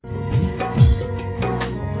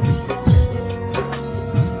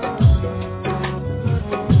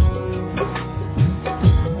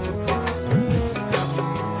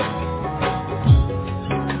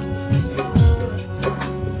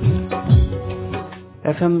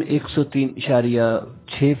FM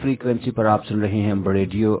 103.6 frequency पर आप सुन रहे हैं एम्बर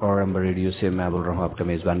रेडियो, और एम्बर रेडियो से मैं बोल रहा हूँ आपका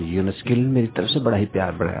मेजबान यूनुस गिल। मेरी तरफ से बड़ा ही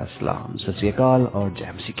प्यार भरा अस्सलाम, सत श्री अकाल और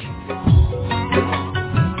जय मसीह।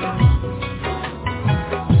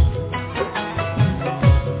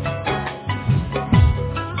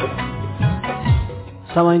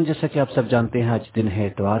 सामाइन, जैसा कि आप सब जानते हैं, आज दिन है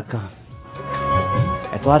एतवार का।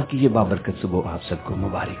 एतवार की ये बाबरकत सुबह आप सबको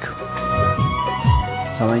मुबारक हो।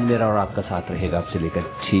 सामाइन, मेरा और आपका साथ रहेगा आपसे लेकर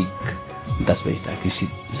ठीक 10 बजे तक। इसी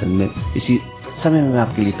समय में मैं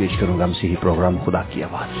आपके लिए पेश करूंगा मसीही प्रोग्राम खुदा की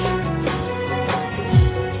आवाज।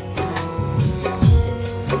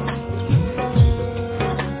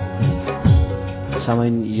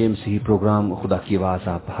 सामाइन, ये मसीही प्रोग्राम खुदा की आवाज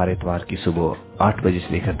आप हर एतवार की सुबह 8 बजे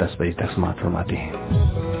से लेकर 10 बजे तक समाप्त फरमाते हैं।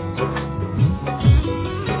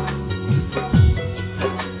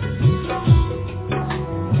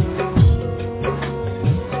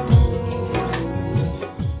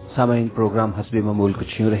 सामाइन, प्रोग्राम हस्बे मामूल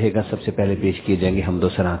कुछ यूं रहेगा। सबसे पहले पेश किए जाएंगे हमदो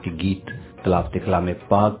सना के गीत, तलावत कलाम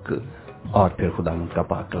पाक, और फिर खुदावंद का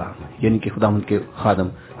पाक कलाम, यानी कि खुदावंद के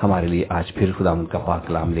खादम हमारे लिए आज फिर खुदावंद का पाक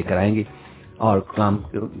कलाम लेकर आएंगे। और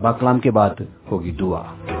पाक कलाम के बाद होगी दुआ,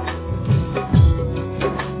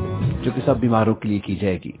 जो कि सब बीमारों के लिए की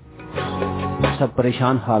जाएगी, सब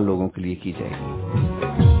परेशान हाल लोगों के लिए की जाएगी।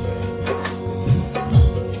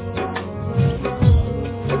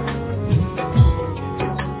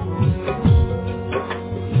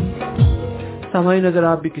 सामाइन, अगर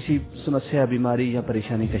आप भी किसी समस्या, बीमारी या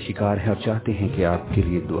परेशानी का शिकार हैं और चाहते हैं कि आपके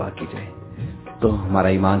लिए दुआ की जाए, तो हमारा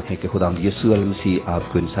ईमान है कि खुदावंद यीशु अल मसीह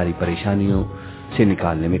आपको इन सारी परेशानियों से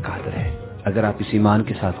निकालने में कादिर है। अगर आप इस ईमान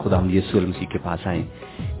के साथ खुदावंद यीशु अल मसीह के पास आएं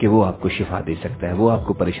कि वो आपको शिफा दे सकता है, वो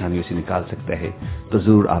आपको परेशानियों से निकाल सकता है, तो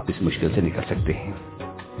जरूर आप इस मुश्किल से निकल सकते हैं।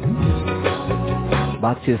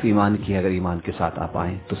 बात सिर्फ ईमान की है। अगर ईमान के साथ आप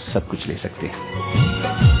आएं तो सब कुछ ले सकते हैं।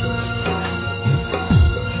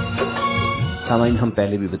 सामाइन, हम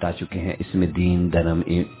पहले भी बता चुके हैं, इसमें दीन धर्म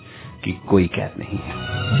की कोई कैद नहीं है,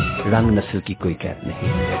 रंग नस्ल की कोई कैद नहीं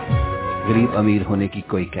है, गरीब अमीर होने की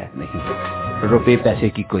कोई कैद नहीं, रुपए पैसे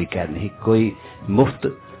की कोई कैद नहीं। कोई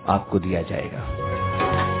मुफ्त आपको दिया जाएगा,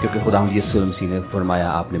 क्योंकि खुदावंद यीशु मसीह ने फरमाया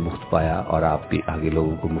आपने मुफ्त पाया और आप भी आगे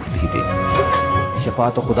लोगों को मुफ्त ही दें। शफा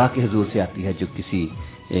तो खुदा के हुजूर से आती है, जो किसी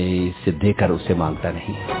से देकर उससे मांगता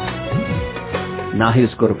नहीं, ना ही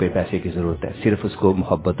उसको रुपए पैसे की जरूरत है, सिर्फ उसको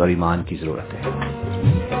मोहब्बत और ईमान की जरूरत है।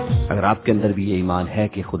 अगर आपके अंदर भी ये ईमान है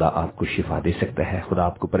कि खुदा आपको शिफा दे सकता है, खुदा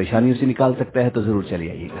आपको परेशानियों से निकाल सकता है, तो जरूर चले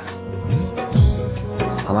आइएगा।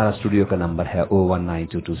 हमारा स्टूडियो का नंबर है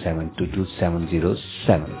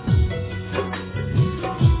 01922722707।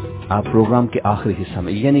 आप प्रोग्राम के आखिरी हिस्सा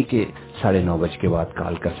में, यानी कि 9:30 बजे के बाद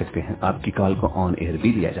कॉल कर सकते हैं। आपकी कॉल को ऑन एयर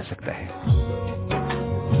भी लिया जा सकता है।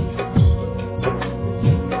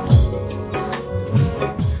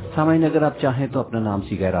 सामाइन, अगर आप चाहें तो अपना नाम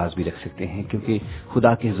सी गैराज भी रख सकते हैं, क्योंकि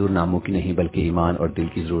खुदा के हुजूर नामों की नहीं बल्कि ईमान और दिल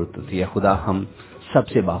की जरूरत होती है। खुदा हम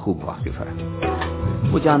सबसे बाखूब वाकिफ है,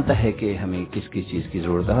 वो जानता है कि हमें किस किस चीज की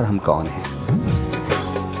जरूरत है और हम कौन हैं।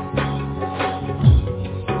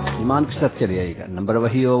 ईमान के साथ चले आइएगा। नंबर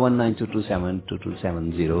वही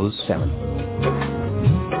 01922722707।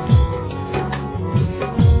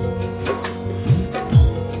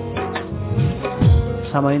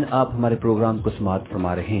 सामाइन, आप हमारे प्रोग्राम को समाप्त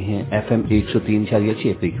फरमा रहे हैं FM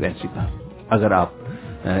 103.6 फ्रीक्वेंसी पर। अगर आप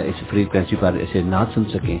इस फ्रीक्वेंसी पर इसे ना सुन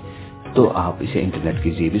सकें तो आप इसे इंटरनेट के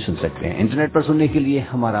जरिए भी सुन सकते हैं। इंटरनेट पर सुनने के लिए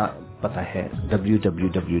हमारा पता है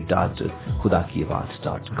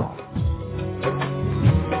www.khudakiawaz.com।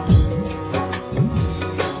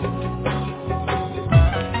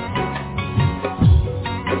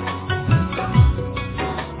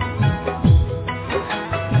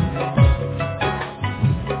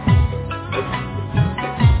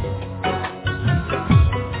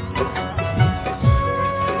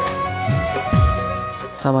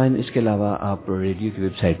 सामाइन, इसके अलावा आप रेडियो की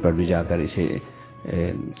वेबसाइट पर भी जाकर इसे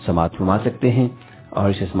समाप्त फरमा सकते हैं, और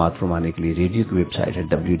इसे समाप्त फरमाने के लिए रेडियो की वेबसाइट है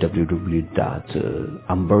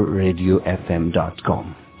www.amberradiofm.com।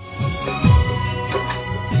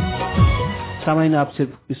 सामाइन, आप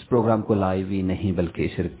सिर्फ इस प्रोग्राम को लाइव ही नहीं बल्कि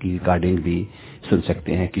इस रिकॉर्डिंग भी सुन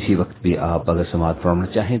सकते हैं। किसी वक्त भी आप अगर समाप्त फरमाना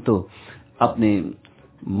चाहें तो अपने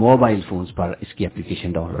मोबाइल फोन्स पर इसकी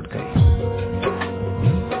एप्लीकेशन डाउनलोड करें।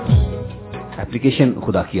 एप्लीकेशन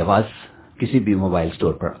खुदा की आवाज किसी भी मोबाइल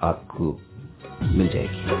स्टोर पर आपको मिल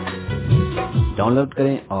जाएगी। डाउनलोड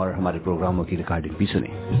करें और हमारे प्रोग्रामों की रिकॉर्डिंग भी सुनें।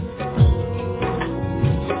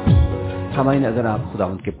 सामाइन, अगर आप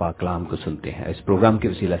खुदावंद के पाक कलाम को सुनते हैं, इस प्रोग्राम के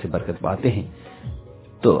वसीला से बरकत पाते हैं,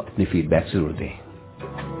 तो अपनी फीडबैक जरूर दें।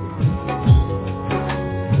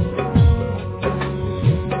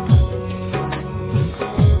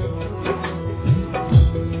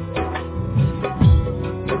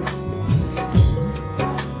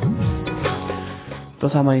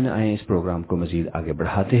 सामाइन आए इस प्रोग्राम को मजीद आगे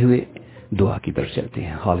बढ़ाते हुए दुआ की तरफ चलते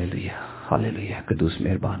हैं। Hallelujah hallelujah. कदूस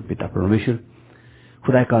मेहरबान पिता परमेश्वर,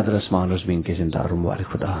 खुदा कादर आसमान और ज़मीन के जिंदा रूम वाले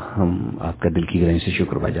खुदा, हम आपका दिल की गहराई से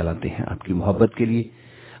शुक्र बजा लाते हैं आपकी मोहब्बत के लिए,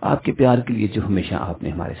 आपके प्यार के लिए जो हमेशा आपने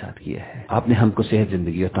हमारे साथ किया है। आपने हमको सेहत,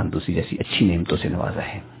 जिंदगी और तंदुरुस्ती जैसी अच्छी नेमतों से नवाजा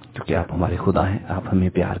है, क्योंकि आप हमारे खुदा हैं, आप हमें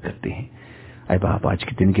प्यार करते हैं। ऐ बाप, आज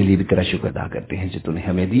के दिन के लिए भी तेरा शुक्र अदा करते हैं जो तूने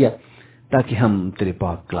हमें दिया, ताकि हम तेरे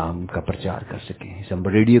पाक कलाम का प्रचार कर सकें।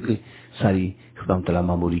 संबर रेडियो की सारी खुदाम तआला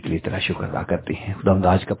मामूली के लिए तेरा शुक्र अदा करते हैं। खुदाम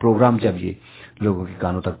आज का प्रोग्राम जब ये लोगों के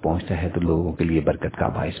कानों तक पहुंचता है तो लोगों के लिए बरकत का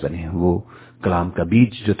बायस बने। वो कलाम का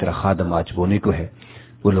बीज जो तेरा खादम आज बोने को है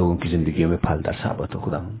वो लोगों की जिंदगी में फलदार साबित हो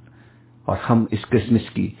खुदाम, और हम इस क्रिसमस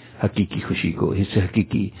की हकीकी खुशी को, इस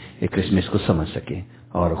हकीकी क्रिसमस को समझ सकें।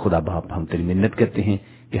 और खुदा बाप, हम तेरी मिन्नत करते हैं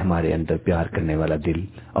कि हमारे अंदर प्यार करने वाला दिल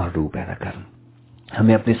और रूह पैदा कर,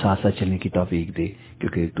 हमें अपने साथ साथ चलने की तौफीक दे,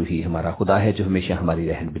 क्योंकि तू ही हमारा खुदा है जो हमेशा हमारी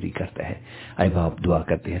रहनुमाई करता है। ऐ बाप, दुआ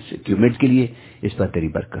करते हैं सिक्योरिटी के लिए, इस पर तेरी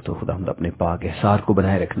बरकत हो खुदा। अपने पाक एहसार को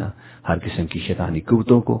बनाए रखना, हर किस्म की शैतानी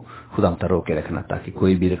कुव्वतों को खुदा रोक के रखना, ताकि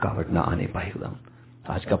कोई भी रुकावट ना आने पाए खुदा।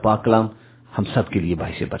 आज का पाक कलाम हम सब के लिए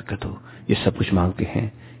बाइसे बरकत हो। ये सब कुछ मांगते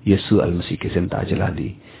हैं यीशु अल मसीह के जिंदा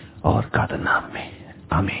जलाली और कादर नाम में,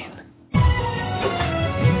 आमीन।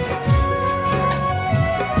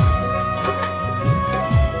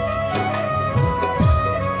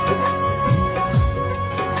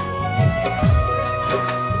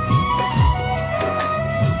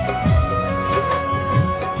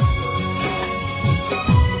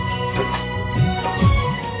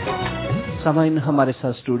 सामाइन, हमारे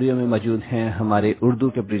साथ स्टूडियो में मौजूद हैं हमारे उर्दू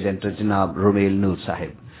के प्रेजेंटर जनाब रोमेल नूर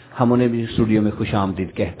साहिब। हम उन्हें भी स्टूडियो में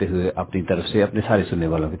खुशामदीद कहते हुए अपनी तरफ से, अपने सारे सुनने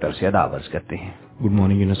वालों की तरफ से अदाब अर्ज करते हैं। गुड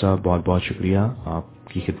मॉर्निंग यूनुस साहब, बहुत बहुत शुक्रिया।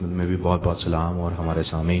 आपकी खिदमत में भी बहुत बहुत सलाम, और हमारे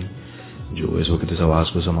सामीन जो इस वक्त इस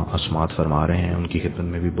आवाज़ को समात फरमा रहे हैं उनकी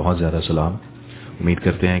खिदमत में भी बहुत ज़्यादा सलाम। उम्मीद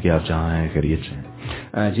करते हैं कि आप जहाँ हैं खैरियत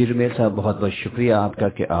से। जी रोमेल साहब, बहुत बहुत शुक्रिया आपका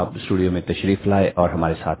कि आप स्टूडियो में तशरीफ़ लाए और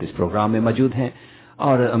हमारे साथ इस प्रोग्राम में मौजूद हैं,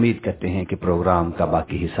 और उम्मीद करते हैं कि प्रोग्राम का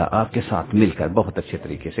बाकी हिस्सा आपके साथ मिलकर बहुत अच्छे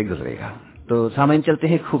तरीके से गुजरेगा। तो सामाइन, चलते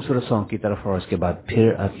हैं खूबसूरत सॉन्ग की तरफ, और उसके बाद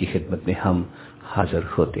फिर आपकी खिदमत में हम हाजिर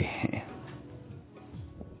होते हैं।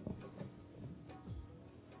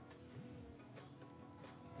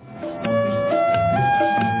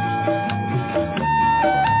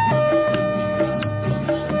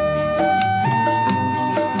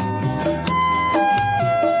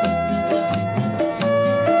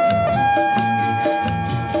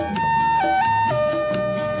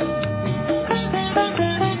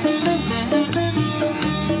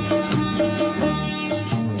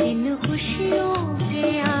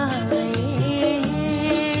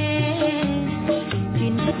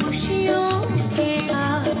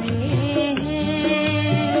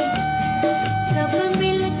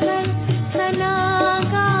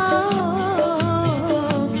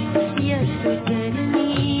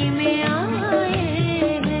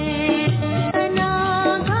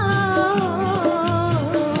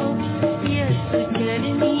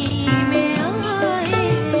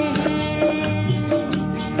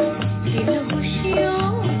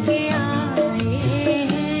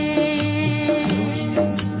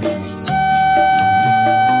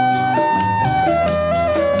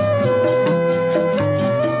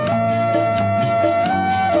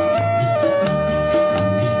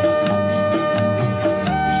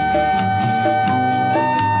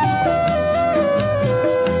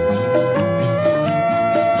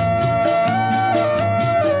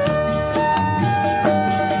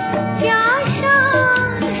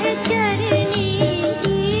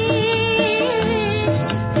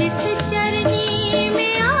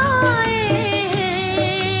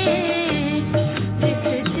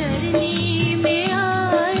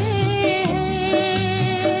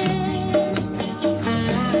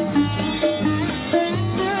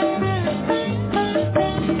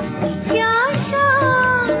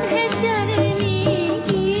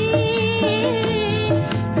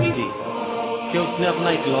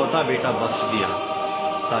 इकलौता बेटा बख्श दिया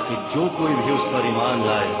ताकि जो कोई भी उस पर ईमान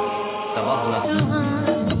लाए तबाह न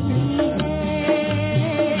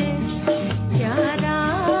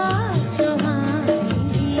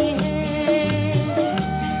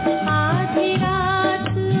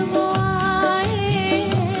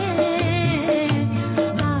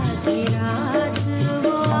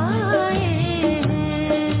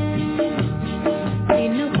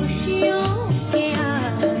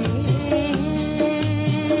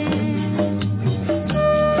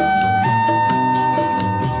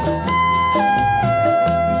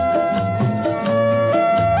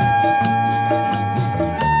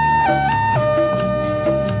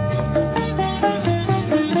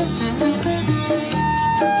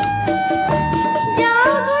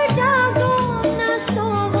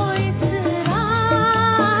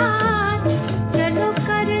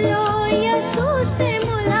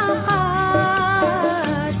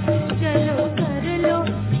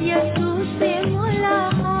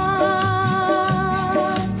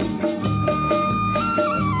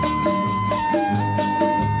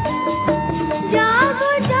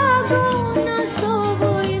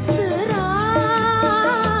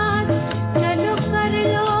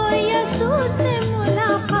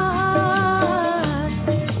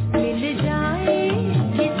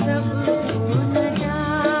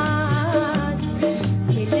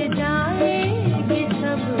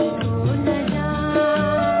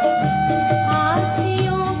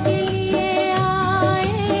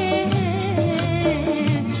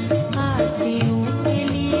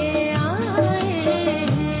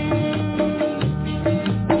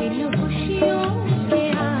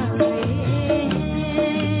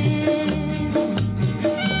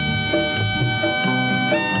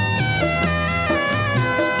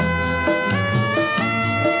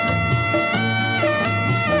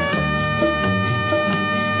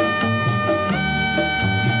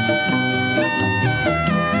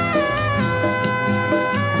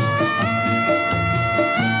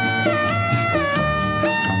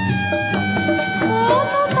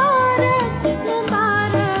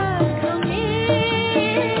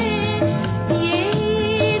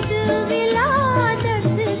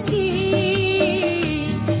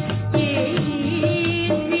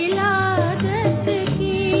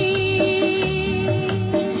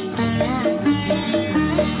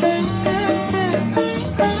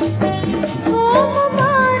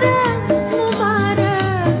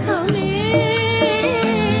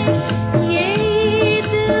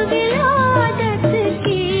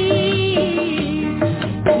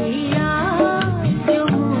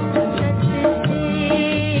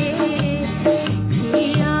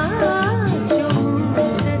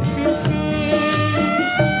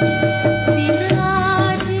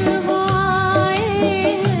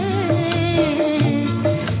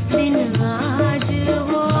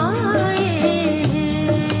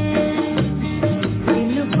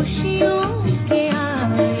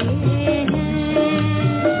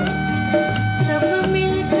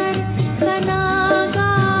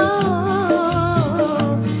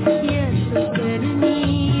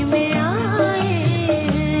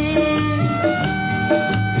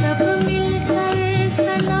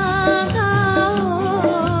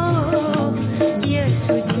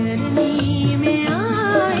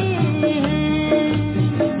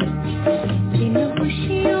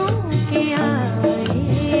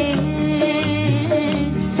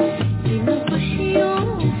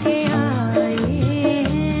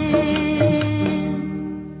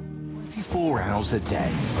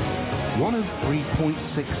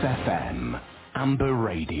FM, Amber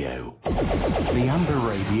Radio. The Amber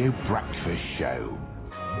Radio Breakfast Show.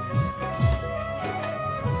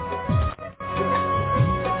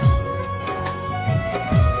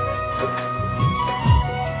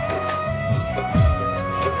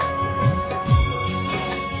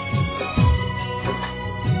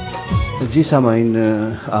 जी सामाइन,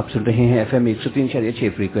 आप सुन रहे हैं FM 103.6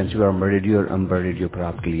 फ्रीक्वेंसी पर अम्बर रेडियो और अम्बर रेडियो पर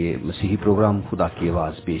आपके लिए मसीही प्रोग्राम खुदा की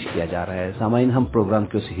आवाज़ पेश किया जा रहा है। सामाइन, हम प्रोग्राम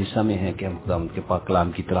के उस हिस्सा में हैं कि हम खुदावंद के पाक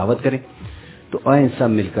कलाम की तिलावत करें। तो आए सब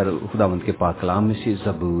मिलकर खुदावंद के पाक कलाम में से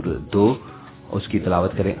ज़बूर 2 उसकी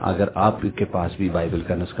तिलावत करें। अगर आपके पास भी बाइबल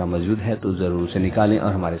का नुस्खा मौजूद है तो ज़रूर उसे निकालें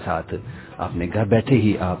और हमारे साथ अपने घर बैठे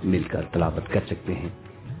ही आप मिलकर तिलावत कर सकते हैं।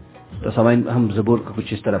 तो सामाइन, हम ज़बूर को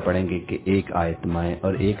कुछ इस तरह पढ़ेंगे कि एक आयत मैं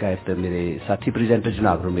और एक आयत मेरे साथी प्रेजेंटर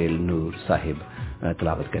जनाब रुमेल नूर साहिब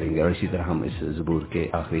तिलावत करेंगे और इसी तरह हम इस ज़बूर के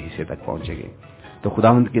आखिरी हिस्से तक पहुंचेंगे। तो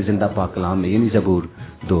खुदावंद के जिंदा पाक कलाम में यानी ज़बूर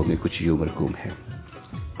 2 में कुछ यूं मरकूम है।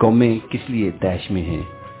 कौमें किस लिए तैश में हैं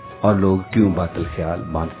और लोग क्यों बातिल ख्याल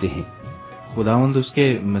बांधते हैं। खुदावंद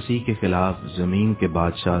उसके मसीह के खिलाफ जमीन के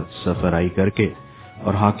बादशाह सफराई करके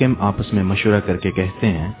और हाकिम आपस में मशवरा करके कहते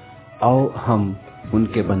हैं, आओ हम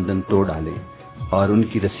उनके बंधन तोड़ डालें और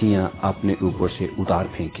उनकी रस्सियां अपने ऊपर से उतार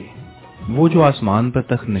फेंकें। वो जो आसमान पर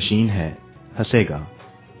तख्त नशीन है हंसेगा,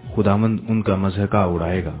 खुदावंद उनका मज़हका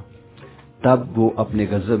उड़ाएगा। तब वो अपने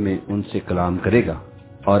गज़ब में उनसे कलाम करेगा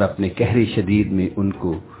और अपने कहरे शदीद में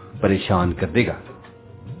उनको परेशान कर देगा।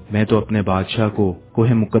 मैं तो अपने बादशाह को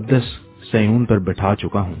कोहे मुकद्दस सयून पर बिठा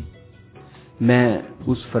चुका हूँ। मैं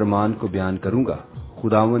उस फरमान को बयान करूंगा,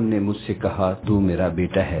 खुदावंद ने मुझसे कहा, तू मेरा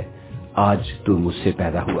बेटा है, आज तू मुझसे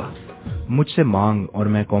पैदा हुआ। मुझसे मांग और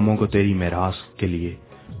मैं कौमों को तेरी मेरास के लिए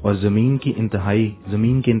और जमीन के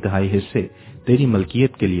इंतहाई हिस्से तेरी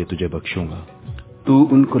मलकियत के लिए तुझे बख्शूंगा। तू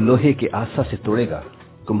उनको लोहे के आसा से तोड़ेगा,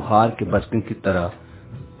 कुम्हार के बर्तन की तरह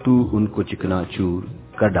तू उनको चिकना चूर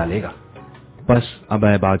कर डालेगा। बस अब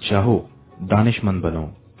ऐ बादशाहो दानिशमंद बनो,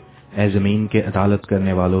 ऐ जमीन के अदालत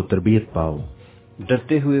करने वालों तरबियत पाओ।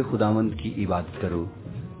 डरते हुए खुदावंद की इबादत करो,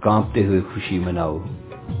 कांपते हुए खुशी मनाओ।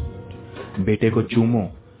 बेटे को चूमो,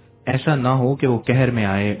 ऐसा ना हो कि वो कहर में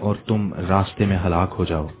आए और तुम रास्ते में हलाक हो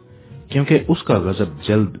जाओ, क्योंकि उसका गजब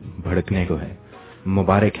जल्द भड़कने को है।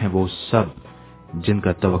 मुबारक हैं वो सब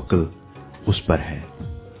जिनका तवक्कुल उस पर है।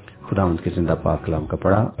 खुदावंद के जिंदा पाक कलाम का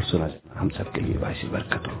पढ़ा और सुना हम सब के लिए वाइसी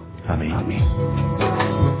बरकत हो। आमीन।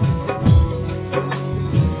 आमीन।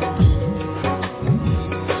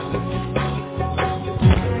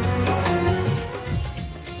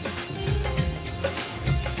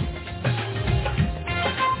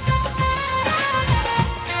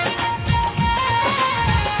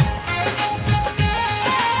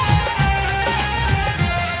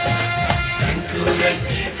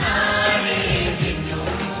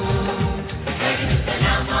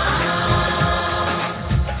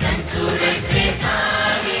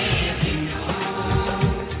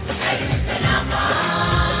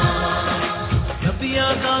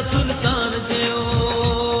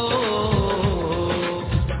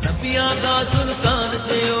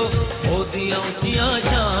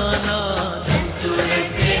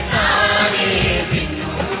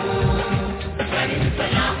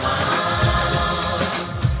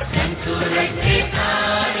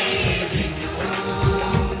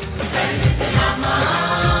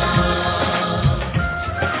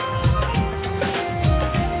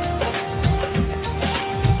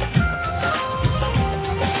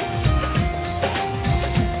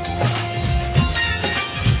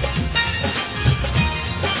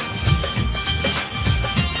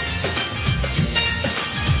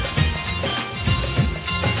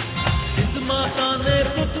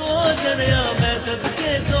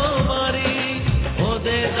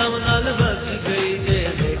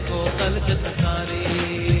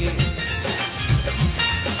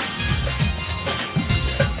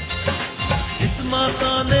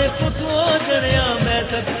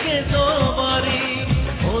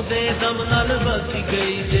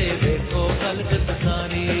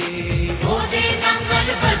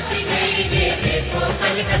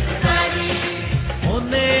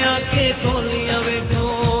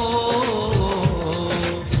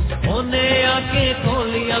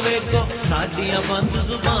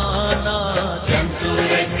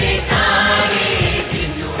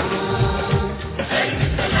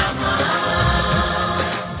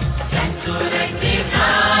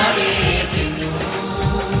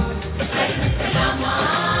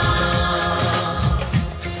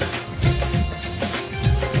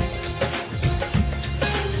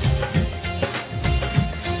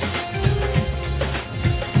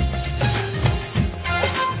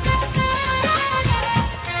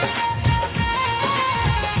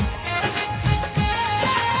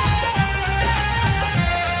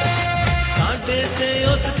 साडे ते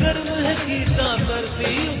उस कर्म है कीता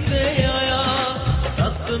करती उत्ते आया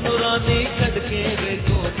सत नूरानी कढ के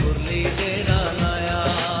वेखो मुरली डेरा लाया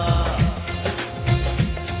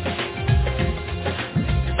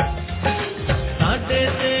साडे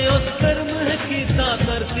ते उस कर्म है कीता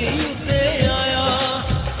करती उत्ते आया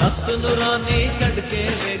सत नूरानी कढ के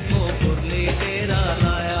वेखो मुरली डेरा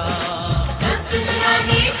लाया सत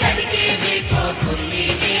नूरानी कढ के वेखो मुरली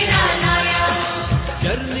डेरा लाया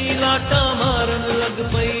चरनी लाटा मारन लग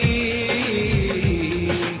पई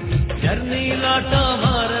चरनी लाटा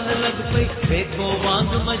मारन लग पई देखो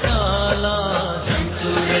वांग मचाला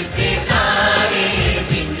संसूर के तारे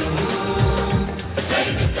बिनु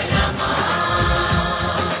सर्व सलामा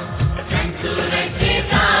संसूर के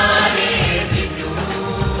तारे बिनु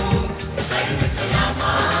सर्व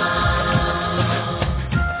सलामा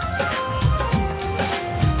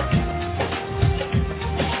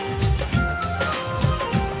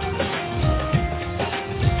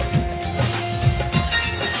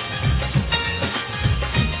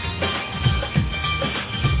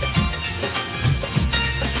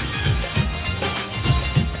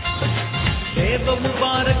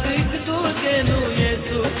मुबारक एक दूजे नू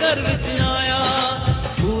यीशु घर विच आया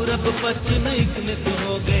पूरब पश्चिम एक नित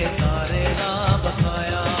हो गए सारे राह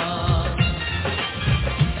बसाया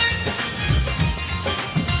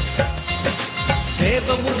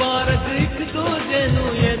देव मुबारक एक दूजे नू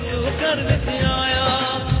यीशु घर विच आया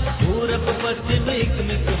पूरब पश्चिम एक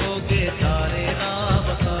नित हो गए सारे राह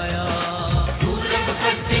बसाया पूरब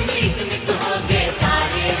पश्चिम एक नित हो गए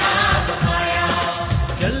सारे राह बसाया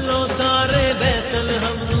चलो सारे बैतल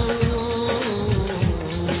हमनू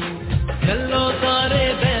चलो सारे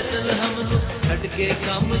बैतल हमनू छड़ के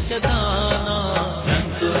कम छदाना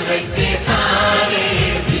संसूर के तारे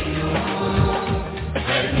बिनु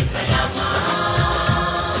सर्व सलामा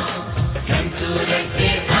संसूर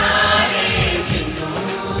के तारे बिनु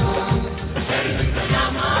सर्व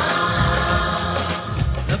सलामा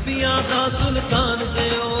नबियां दा सुल्तान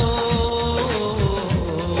जियो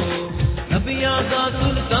नबियां दा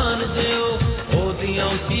सुल्तान जियो ओदियां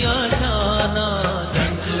उचियां शाना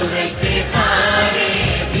संसूर के तारे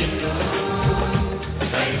बिनु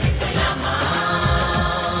सर्व सलामा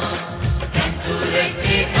संसूर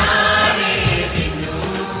के तारे बिनु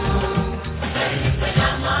सर्व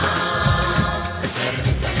सलामा सर्व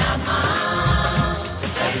सलामा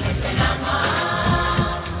सर्व सलामा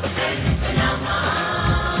सर्व सलामा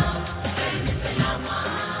सर्व सलामा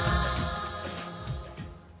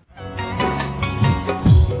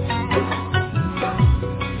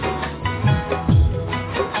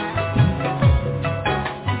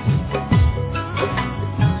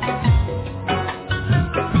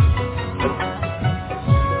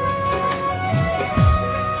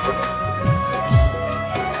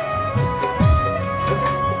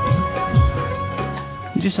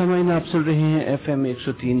जी सामाइन आप सुन रहे हैं FM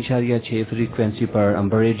 103.6 फ्रीक्वेंसी पर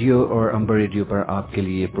अंबर रेडियो और अंबर रेडियो पर आपके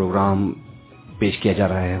लिए प्रोग्राम पेश किया जा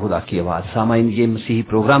रहा है खुदा की आवाज़। सामाइन ये मसीही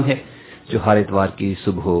प्रोग्राम है जो हर इतवार की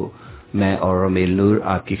सुबह मैं और रमेल नूर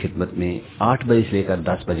आपकी खिदमत में 8 बजे से लेकर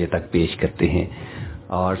 10 बजे तक पेश करते हैं।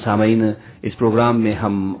 और सामाइन इस प्रोग्राम में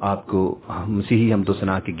हम आपको मसीही हमदो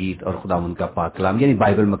सना के गीत और खुदावंद का पाक कलाम यानी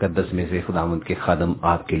बाइबल मुकद्दस में से खुदावंद के खादम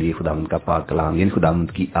आपके लिए खुदावंद का पाक कलाम यानी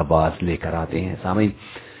खुदावंद की आवाज़ लेकर आते हैं। सामाइन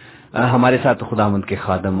हमारे साथ खुदावंद के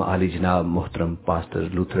खादम आली जनाब मोहतरम पास्टर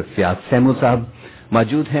लूथर फयाज सैमुल साहब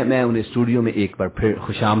मौजूद हैं। मैं उन्हें स्टूडियो में एक बार फिर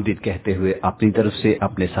खुशामदीद कहते हुए अपनी तरफ से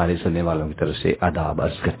अपने सारे सुनने वालों की तरफ से आदाब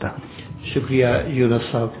अर्ज करता हूँ। शुक्रिया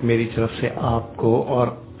यूनुस साहब, मेरी तरफ से आपको और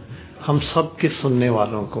हम सब के सुनने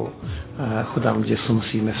वालों को खुदा यीशु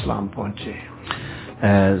मसीह में सलाम पहुंचे।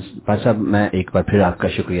 भाई साहब, मैं एक बार फिर आपका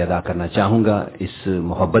शुक्रिया अदा करना चाहूँगा इस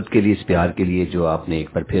मोहब्बत के लिए, इस प्यार के लिए जो आपने एक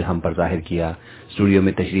बार फिर हम पर जाहिर किया। स्टूडियो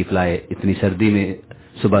में तशरीफ़ लाए, इतनी सर्दी में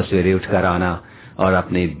सुबह सवेरे उठकर आना और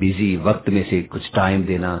अपने बिजी वक्त में से कुछ टाइम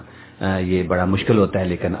देना, ये बड़ा मुश्किल होता है,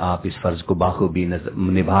 लेकिन आप इस फ़र्ज़ को बाखूबी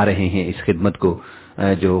निभा रहे हैं। इस खिदमत को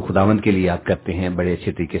जो खुदावंद के लिए आप करते हैं बड़े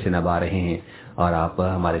अच्छे तरीके से निभा रहे हैं और आप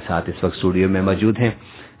हमारे साथ इस वक्त स्टूडियो में मौजूद हैं।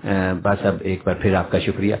 बस अब एक बार फिर आपका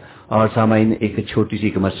शुक्रिया। और सामाइन एक छोटी सी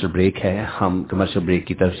कमर्शियल ब्रेक है, हम कमर्शियल ब्रेक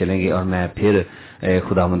की तरफ चलेंगे और मैं फिर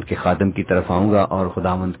खुदावंद के खादम की तरफ आऊँगा और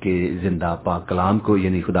खुदावंद के जिंदा पाक कलाम को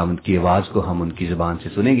यानी खुदावंद की आवाज़ को हम उनकी ज़ुबान से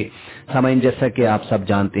सुनेंगे। सामाइन, जैसा कि आप सब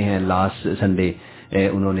जानते हैं, लास्ट संडे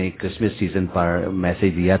उन्होंने क्रिसमस सीजन पर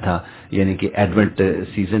मैसेज दिया था, यानी कि एडवेंट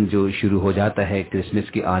सीजन जो शुरू हो जाता है क्रिसमस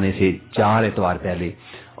के आने से 4 इतवार पहले।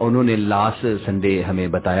 उन्होंने लास्ट संडे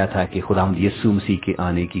हमें बताया था कि खुदावंद यीशु मसीह के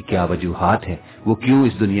आने की क्या वजूहात है, वो क्यों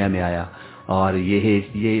इस दुनिया में आया اور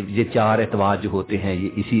یہ 4 اتوار جو ہوتے ہیں یہ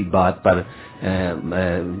اسی بات پر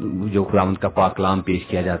جو خداوند کا پاک کلام پیش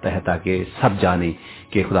کیا جاتا ہے تاکہ سب جانیں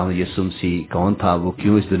کہ خداوند یسوع مسیح کون تھا, وہ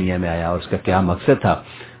کیوں اس دنیا میں آیا اور اس کا کیا مقصد تھا.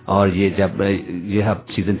 اور یہ جب یہ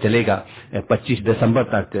سیزن چلے گا 25 دسمبر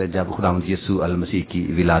تک, جب خداوند یسوع المسیح کی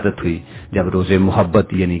ولادت ہوئی, جب روز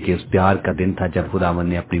محبت یعنی کہ اس پیار کا دن تھا, جب خداوند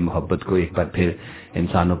نے اپنی محبت کو ایک بار پھر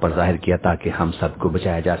انسانوں پر ظاہر کیا تاکہ ہم سب کو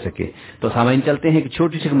بچایا جا سکے. تو سامعین چلتے ہیں کہ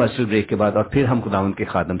چھوٹی سی کمرشل بریک کے بعد, اور پھر ہم خداوند کے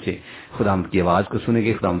خادم سے خداوند کی آواز کو سنیں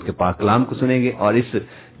گے, خداوند کے پاک کلام کو سنیں گے, اور اس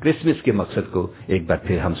کرسمس کے مقصد کو ایک بار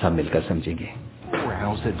پھر ہم سب مل کر سمجھیں گے.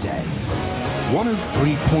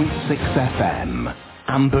 103.6 FM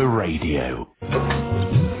Amber Radio.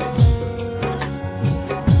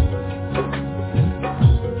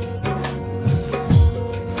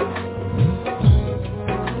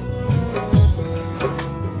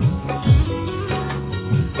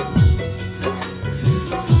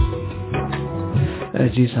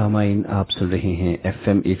 جی سامعین, آپ سن رہے ہیں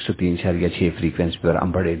FM 103.6 فریکوینسی پر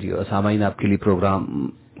امبر ریڈیو. سامعین, آپ کے لیے پروگرام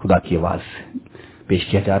خدا کی آواز پیش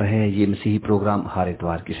کیا جا رہا ہے. یہ مسیحی پروگرام ہر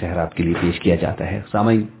اتوار کی شہر آپ کے لیے پیش کیا جاتا ہے.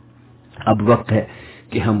 سامعین, اب وقت ہے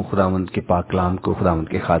کہ ہم خداوند کے پاک کلام کو خداوند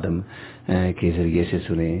کے خادم کے ذریعے سے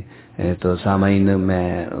سنیں. تو سامعین,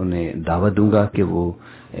 میں انہیں دعوت دوں گا کہ وہ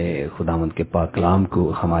خداوند کے پاک کلام کو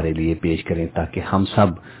ہمارے لیے پیش کریں تاکہ ہم سب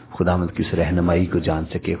خداوند کی اس رہنمائی کو جان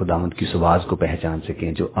سکیں, خداوند کی آواز کو پہچان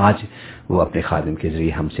سکیں جو آج وہ اپنے خادم کے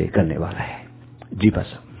ذریعے ہم سے کرنے والا ہے. جی بس.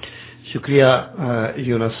 شکریہ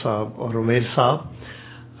یونس صاحب اور عمیر صاحب.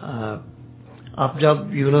 آپ جب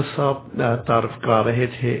یونس صاحب تعارف کرا رہے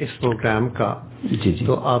تھے اس پروگرام کا, جی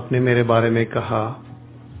تو آپ نے میرے بارے میں کہا,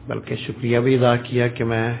 بلکہ شکریہ بھی ادا کیا کہ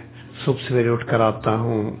میں صبح سویرے اٹھ کر آتا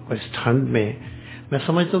ہوں اس ٹھنڈ میں. میں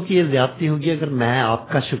سمجھتا ہوں کہ یہ زیادتی ہوگی اگر میں آپ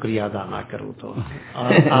کا شکریہ ادا نہ کروں تو,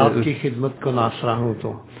 اور آپ کی خدمت کو نہ سراہوں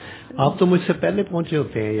تو. آپ تو مجھ سے پہلے پہنچے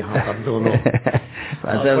ہوتے ہیں یہاں پر دونوں,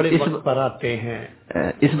 بڑے وقت پر آتے ہیں.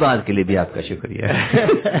 اس بات کے لیے بھی آپ کا شکریہ.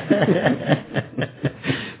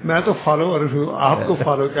 میں تو فالوور ہوں, آپ کو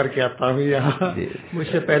فالو کر کے آتا ہوں یہاں. مجھ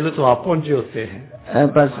سے پہلے تو آپ پہنچے ہوتے ہیں.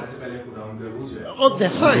 بس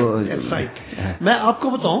میں آپ کو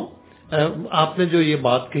بتاؤں, آپ نے جو یہ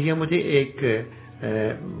بات کہی ہے, مجھے ایک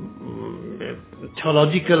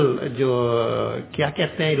تھیولوجیکل جو کیا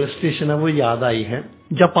کہتے ہیں ایلسٹریشن ہے وہ یاد آئی ہے.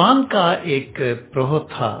 جاپان کا ایک پروہت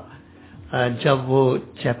تھا, جب وہ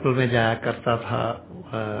چیپل میں جایا کرتا تھا,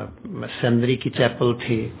 سینری کی چیپل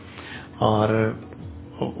تھی, اور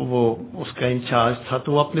وہ اس کا انچارج تھا,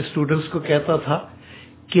 تو وہ اپنے اسٹوڈنٹس کو کہتا تھا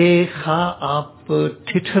کہ خواہ آپ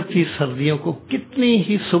ٹھٹھرتی سردیوں کو کتنی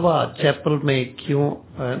ہی صبح چیپل میں کیوں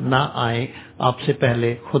نہ آئیں, آپ سے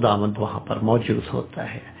پہلے خداوند وہاں پر موجود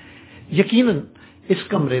ہوتا ہے. یقیناً اس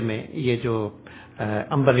کمرے میں, یہ جو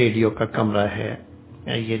امبر ریڈیو کا کمرہ ہے,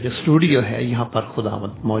 یہ جو اسٹوڈیو ہے, یہاں پر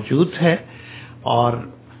خداوند موجود ہے, اور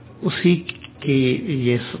اسی کی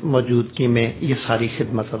یہ موجودگی میں یہ ساری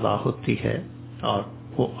خدمت ادا ہوتی ہے, اور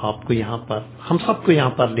وہ آپ کو یہاں پر, ہم سب کو یہاں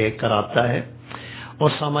پر لے کر آتا ہے, اور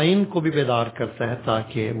سامعین کو بھی بیدار کرتا ہے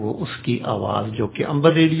تاکہ وہ اس کی آواز جو کہ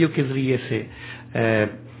امبر ریڈیو کے ذریعے سے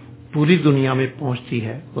پوری دنیا میں پہنچتی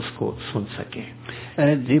ہے اس کو سن سکیں.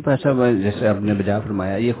 جی پاشا, جیسے آپ نے بجا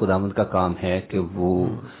فرمایا, یہ خداوند کا کام ہے کہ وہ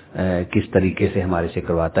کس طریقے سے ہمارے سے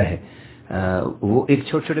کرواتا ہے. وہ ایک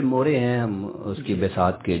چھوٹے چھوٹے مورے ہیں ہم اس کی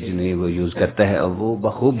بساط کے, جنہیں وہ یوز کرتا ہے, اور وہ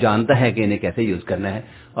بخوب جانتا ہے کہ انہیں کیسے یوز کرنا ہے,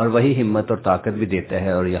 اور وہی ہمت اور طاقت بھی دیتا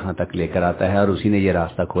ہے اور یہاں تک لے کر آتا ہے, اور اسی نے یہ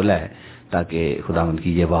راستہ کھولا ہے تاکہ خداوند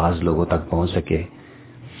کی یہ آواز لوگوں تک پہنچ سکے.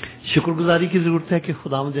 شکر گزاری کی ضرورت ہے کہ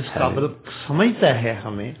خداوند اس قابل سمجھتا ہے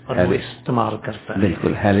ہمیں اور وہ استعمال کرتا ہے.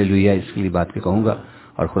 بالکل, ہیلیلویا, اس کے لیے بات کہوں گا,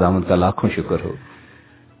 اور خداوند کا لاکھوں شکر ہو.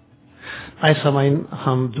 آئے سامعین,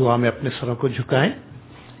 ہم دعا میں اپنے سروں کو جھکائیں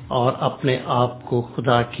اور اپنے آپ کو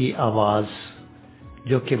خدا کی آواز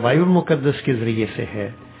جو کہ بائبل مقدس کے ذریعے سے ہے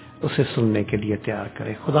اسے سننے کے لیے تیار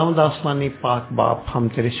کریں. خداوند آسمانی پاک باپ, ہم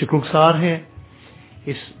تیرے شکر گزار ہیں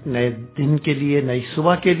اس نئے دن کے لیے, نئی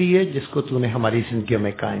صبح کے لیے جس کو تو نے ہماری زندگیوں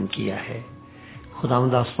میں قائم کیا ہے.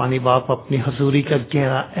 خداوند آسمانی باپ, اپنی حضوری کا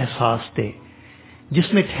گہرا احساس دے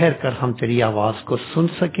جس میں ٹھہر کر ہم تیری آواز کو سن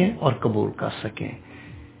سکیں اور قبول کر سکیں.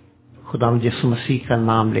 خداوند یسوع مسیح کا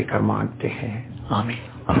نام لے کر مانگتے ہیں, آمین.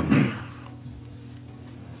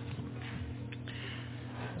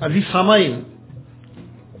 عزیز سامعین,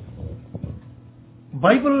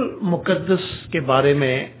 بائبل مقدس کے بارے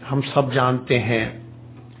میں ہم سب جانتے ہیں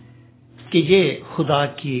کہ یہ خدا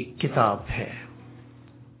کی کتاب ہے,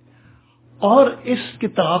 اور اس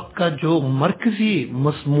کتاب کا جو مرکزی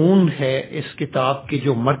مضمون ہے, اس کتاب کی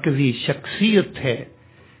جو مرکزی شخصیت ہے,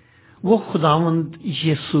 وہ خداوند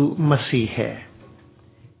یسوع مسیح ہے,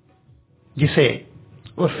 جسے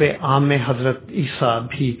उर्फ आम में हजरत ईसा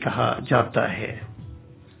भी कहा जाता है।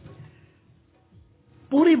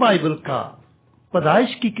 पूरी बाइबल का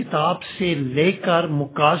पैदाइश की किताब से लेकर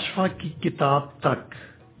मुकाशफा की किताब तक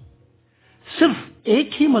सिर्फ एक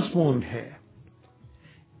ही मजमून है,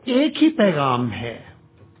 एक ही पैगाम है,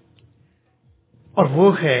 और वो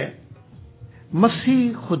है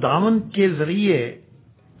मसीह खुदावंद के जरिए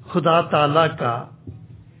खुदा ताला का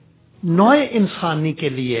नए इंसानी के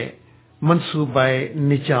लिए मंसूबा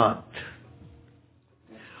निजात।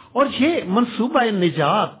 और ये मंसूबा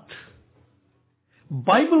निजात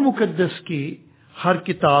बाइबल मुकद्दस की हर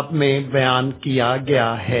किताब में बयान किया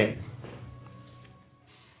गया है।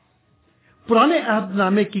 पुराने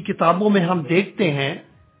अहदनामे की किताबों में हम देखते हैं,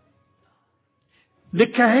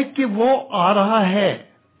 लिखा है कि वो आ रहा है।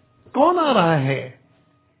 कौन आ रहा है?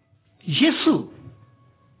 यीशु,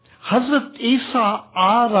 हजरत ईसा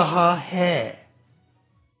आ रहा है।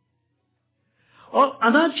 और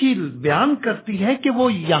अनाजील बयान करती है कि वो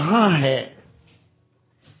यहां है।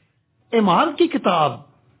 इमार की किताब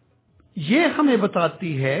ये हमें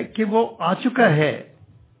बताती है कि वो आ चुका है।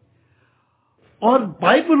 और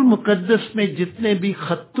बाइबल मुकद्दस में जितने भी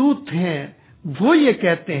खतूत हैं वो ये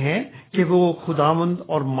कहते हैं कि वो खुदावंद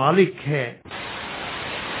और मालिक है।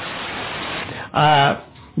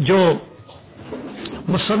 जो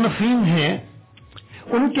मुसन्निफीन हैं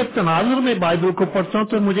उनके तनाजुर में बाइबल को पढ़ता हूं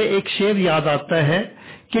तो मुझे एक शेर याद आता है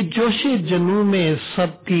कि जोशे जनू में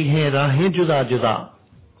सबकी हैं राहें जुदा जुदा,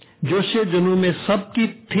 जोशे जनू में सबकी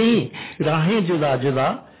थी राहें जुदा जुदा,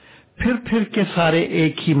 फिर के सारे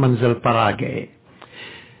एक ही मंजिल पर आ गए।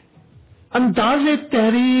 अंदाज़े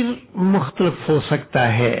तहरीर मुख्तलिफ हो सकता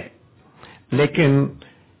है, लेकिन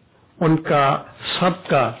उनका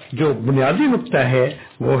सबका जो बुनियादी नुक्ता है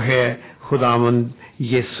वो है खुदावंद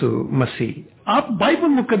यीशु मसीह। आप बाइबल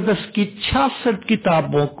मुकद्दस की 66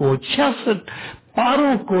 किताबों को, 66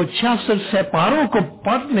 पारों को, 66 सेपारों को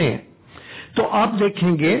पढ़ लें तो आप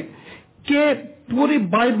देखेंगे कि पूरी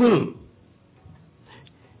बाइबल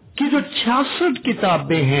की जो 66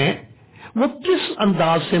 किताबें हैं वो किस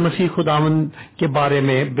अंदाज से मसीह खुदावंद के बारे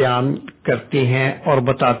में बयान करती हैं और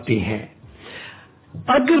बताती हैं।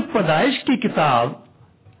 अगर पैदाइश की किताब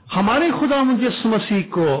हमारे खुदावंद यीशु मसीह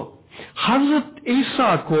को, हजरत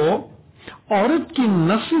ईसा को औरत की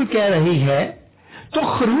नस्ल कह रही है, तो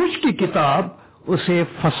खरूज की किताब उसे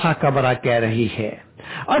फसा का बरा कह रही है।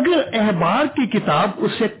 अगर अहबार की किताब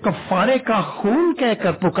उसे कफारे का खून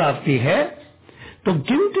कहकर पुकारती है, तो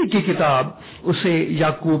गिनती की किताब उसे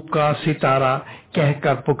याकूब का सितारा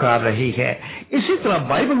कहकर पुकार रही है। इसी तरह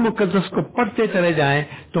बाइबल मुकद्दस को पढ़ते चले जाएं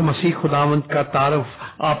तो मसीह खुदावंद का तारुफ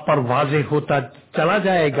आप पर वाज़ेह होता चला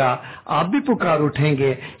जाएगा। आप भी पुकार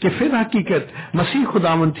उठेंगे कि फिर हकीकत मसीह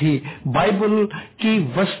खुदावंद ही बाइबल की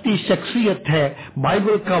वस्ती शख्सियत है,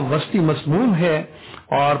 बाइबल का वस्ती मज़मून है,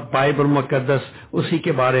 और बाइबल मुकद्दस उसी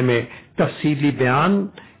के बारे में तफसीली बयान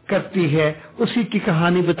करती है, उसी की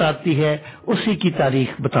कहानी बताती है, उसी की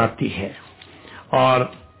तारीख बताती है। और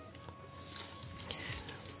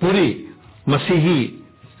पूरी मसीही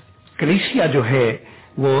कलीसिया जो है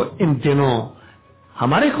वो इन दिनों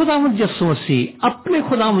हमारे खुदावंद यीशु मसीह, अपने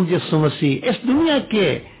खुदावंद यीशु मसीह, इस दुनिया के,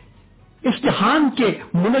 इस जहान के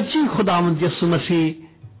मुनज्जी खुदावंद यीशु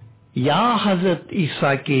मसीह या हजरत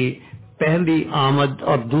ईसा की पहली आमद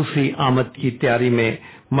और दूसरी आमद की तैयारी में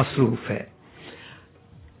मसरूफ है।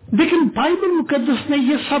 लेकिन बाइबल मुकद्दस ने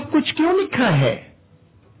यह सब कुछ क्यों लिखा है?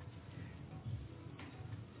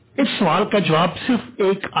 इस सवाल का जवाब सिर्फ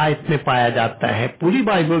एक आयत में पाया जाता है। पूरी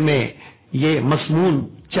बाइबल में ये मज़मून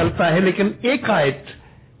चलता है, लेकिन एक आयत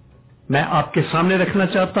मैं आपके सामने रखना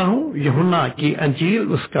चाहता हूं। यूहन्ना की अंजील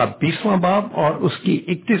उसका 20वां बाब और उसकी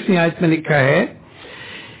 31वीं आयत में लिखा है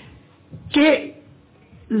कि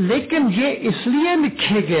लेकिन ये इसलिए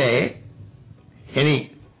लिखे गए, यानी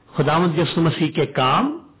खुदावंद यीशु मसीह के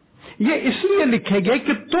काम ये इसलिए लिखे गए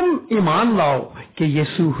कि तुम ईमान लाओ कि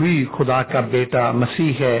यीशु ही खुदा का बेटा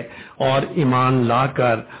मसीह है, और ईमान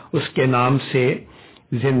लाकर उसके नाम से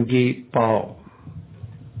जिंदगी पाओ।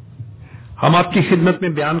 हम आपकी खिदमत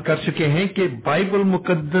में बयान कर चुके हैं कि बाइबल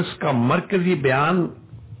मुकद्दस का मरकजी बयान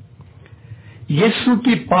यीशु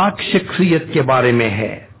की पाक शख्सियत के बारे में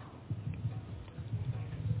है।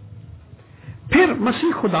 फिर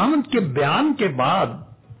मसीह खुदावंद के बयान के बाद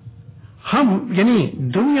हम, यानी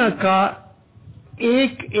दुनिया का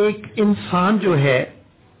एक एक इंसान जो है,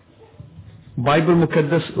 बाइबल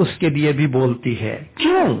मुकद्दस उसके लिए भी बोलती है।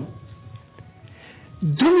 क्यों?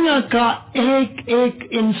 दुनिया का एक एक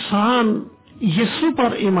इंसान यीशु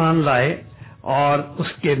पर ईमान लाए और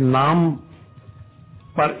उसके नाम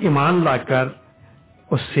पर ईमान लाकर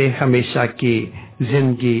उससे हमेशा की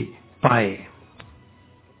जिंदगी पाए।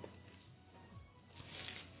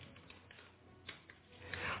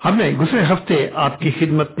 हमने गुज़रे हफ्ते आपकी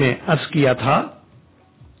खिदमत में अर्ज किया था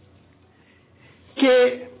कि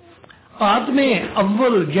आदम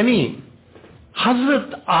अव्वल यानी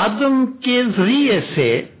हजरत आदम के जरिए से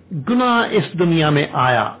गुनाह इस दुनिया में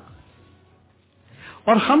आया,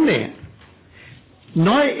 और हमने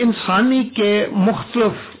नौ इंसानी के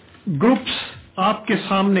मुख्तलिफ ग्रुप्स आपके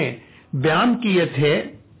सामने बयान किए थे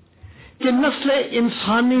कि नस्ल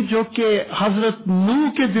इंसानी जो कि हजरत नूह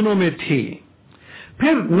के दिनों में थी,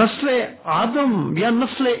 फिर नस्ल आदम या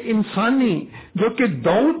नस्ल इंसानी जो कि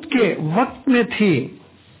दाऊद के वक्त में थी,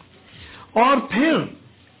 और फिर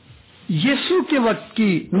यीशु के वक्त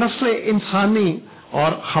की नस्ल इंसानी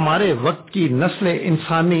और हमारे वक्त की नस्ल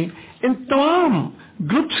इंसानी, इन तमाम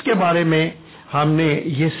ग्रुप्स के बारे में हमने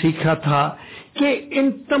ये सीखा था कि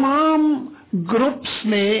इन तमाम ग्रुप्स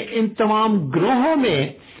में, इन तमाम ग्रोहों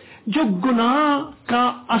में जो गुनाह का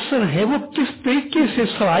असर है वो किस तरीके से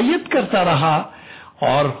सरायत करता रहा,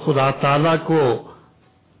 और खुदा ताला को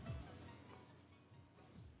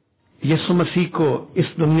यीशु मसीह को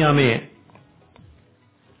इस दुनिया में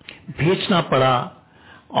भेजना पड़ा,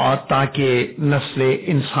 और ताकि नस्ल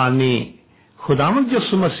इंसानी खुदावंद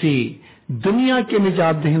यीशु मसीह दुनिया के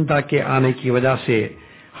निजात दहिंदा के आने की वजह से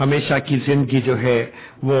हमेशा की जिंदगी जो है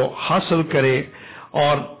वो हासिल करे,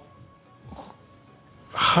 और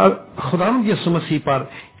खुदावंद यीशु मसीह पर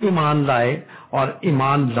ईमान लाए, और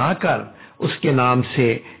ईमान लाकर उसके नाम से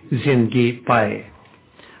जिंदगी पाए।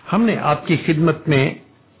 हमने आपकी खिदमत में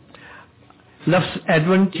लफ्ज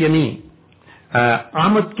एडवेंट यानी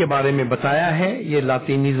आमद के बारे में बताया है। ये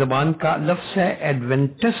लातीनी जबान का लफ्ज है,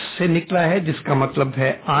 एडवेंटस से निकला है, जिसका मतलब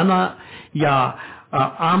है आना या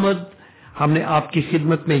आमद। हमने आपकी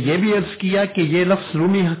खिदमत में यह भी अर्ज किया कि ये लफ्ज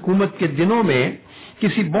रूमी हुकूमत के दिनों में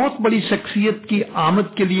किसी बहुत बड़ी शख्सियत की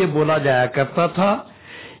आमद के लिए बोला जाया करता था।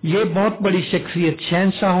 ये बहुत बड़ी शख्सियत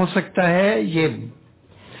शहंशाह हो सकता है, ये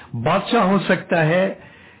बादशाह हो सकता है,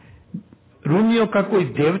 रूमियों का कोई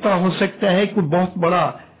देवता हो सकता है, कोई बहुत बड़ा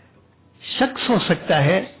शख्स हो सकता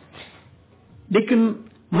है, लेकिन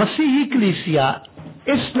मसीही कलीसिया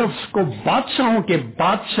इस लफ्ज को बादशाहों के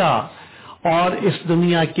बादशाह और इस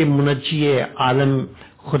दुनिया के मुनज्जिए आलम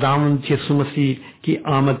खुदावंद यीशु मसीह की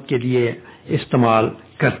आमद के लिए इस्तेमाल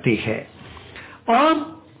करती है। और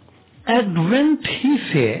एडवेंट ही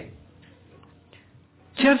से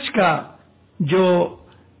चर्च का जो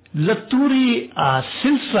लतूरी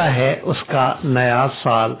सिलसिला है उसका नया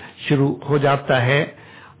साल शुरू हो जाता है,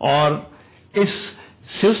 और इस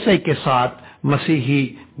सिलसिले के साथ मसीही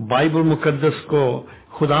बाइबल मुकद्दस को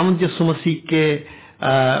खुदावंद यीशु मसीह के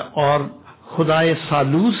और खुदाए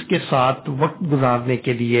सालूस के साथ वक्त गुजारने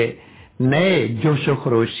के लिए नए जोशो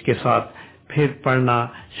खरोश के साथ फिर पढ़ना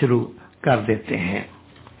शुरू कर देते हैं।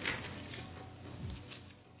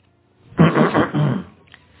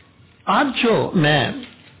 आज जो मैं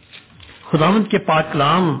खुदावंद के पाक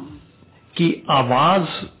कलाम की आवाज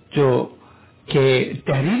जो के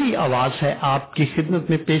तहरीरी आवाज है आपकी खिदमत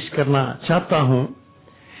में पेश करना चाहता हूं,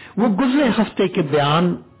 वो गुज़रे हफ्ते के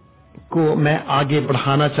बयान को मैं आगे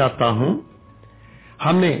बढ़ाना चाहता हूं।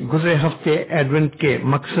 हमने गुज़रे हफ्ते एडवेंट के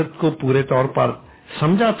मकसद को पूरे तौर पर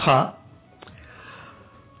समझा था,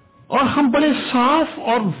 और हम बड़े साफ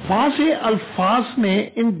और वाज़े अल्फाज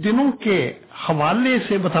में इन दिनों के हवाले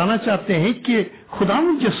से बताना चाहते हैं कि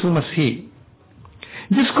खुदावंद यीशु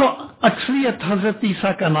मसीह, जिसको अक्सरियत हजरत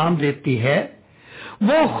ईसा का नाम देती है,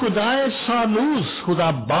 वो खुदाए सालूस, खुदा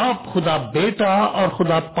बाप, खुदा बेटा और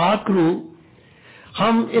खुदा पाकरू,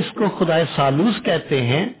 हम इसको खुदाए सालूस कहते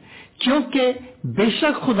हैं क्योंकि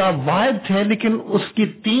बेशक खुदा वाहिद है लेकिन उसकी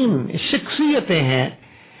तीन शख्सियतें हैं।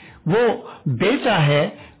 वो बेटा है,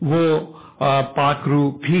 वो पाकरू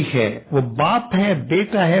भी है, वो बाप है,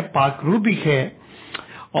 बेटा है, पाकरू भी है,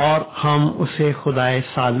 और हम उसे खुदाए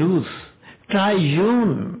सालूस, ट्रायून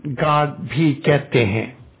गॉड भी कहते हैं।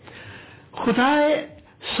 खुदाए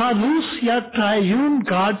सालूस या ट्रायून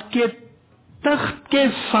गॉड के तख्त के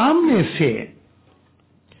सामने से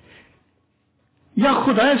या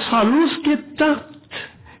खुदाए सालूस के तख्त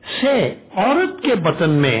से औरत के बतन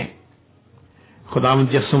में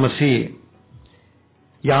खुदावंद यीशु मसीह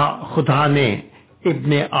या खुदा ने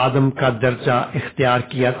इब्ने आदम का दर्जा इख्तियार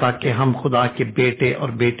किया ताकि हम खुदा के बेटे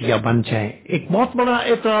और बेटियां बन जाएं। एक बहुत बड़ा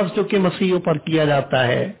एतराज जो कि मसीहों पर किया जाता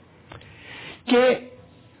है कि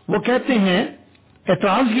वो कहते हैं,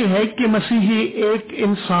 एतराज ये है कि मसीही एक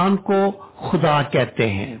इंसान को खुदा कहते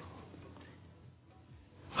हैं।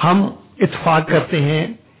 हम इत्तेफाक करते हैं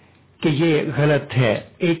कि ये गलत है,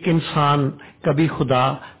 एक इंसान कभी खुदा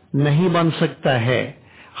नहीं बन सकता है।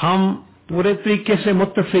 हम पूरे तरीके से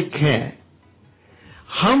मुत्तफिक हैं।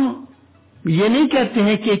 हम ये नहीं कहते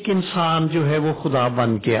हैं कि एक इंसान जो है वो खुदा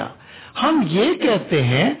बन गया। ہم یہ کہتے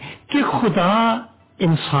ہیں کہ خدا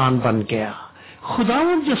انسان بن گیا،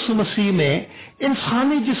 خداوند یسوع مسیح میں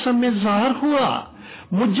انسانی جسم میں ظاہر ہوا۔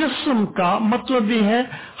 مجسم کا مطلب یہ ہے،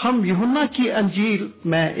 ہم یوحنا کی انجیل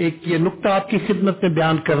میں ایک یہ نقطہ آپ کی خدمت میں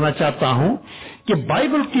بیان کرنا چاہتا ہوں کہ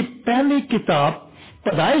بائبل کی پہلی کتاب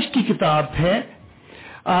پیدائش کی کتاب ہے،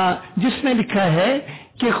 جس میں لکھا ہے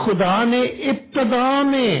کہ خدا نے ابتدا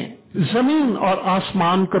میں زمین اور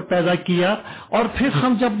آسمان کو پیدا کیا، اور پھر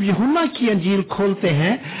ہم جب یوحنا کی انجیل کھولتے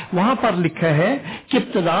ہیں وہاں پر لکھا ہے کہ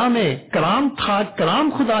ابتدا میں کلام تھا، کلام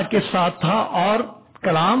خدا کے ساتھ تھا اور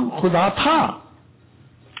کلام خدا تھا۔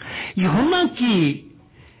 یوحنا کی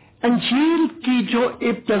انجیل کی جو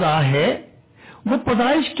ابتدا ہے وہ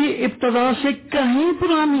پیدائش کی ابتدا سے کہیں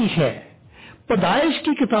پرانی ہے۔ پیدائش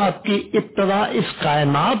کی کتاب کی ابتدا اس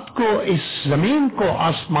کائنات کو، اس زمین کو،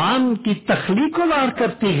 آسمان کی تخلیق کو ظاہر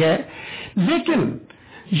کرتی ہے، لیکن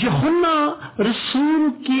یوحنا رسول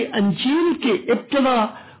کی انجیل کی ابتدا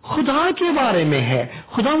خدا کے بارے میں ہے،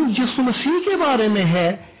 خدا یسوع مسیح کے بارے میں ہے،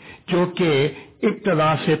 جو کہ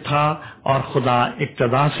ابتدا سے تھا اور خدا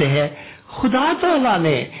ابتدا سے ہے۔ خدا تعالیٰ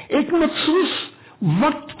نے ایک مخصوص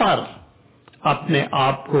وقت پر اپنے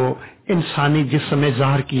آپ کو انسانی جسم میں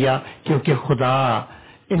ظاہر کیا، کیونکہ خدا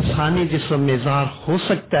انسانی جسم میں ظاہر ہو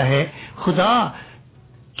سکتا ہے۔ خدا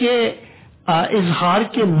کے اظہار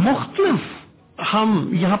کے مختلف ہم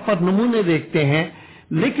یہاں پر نمونے دیکھتے ہیں،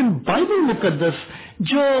 لیکن بائبل مقدس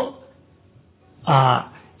جو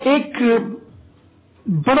ایک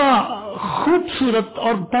بڑا خوبصورت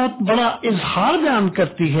اور بہت بڑا اظہار بیان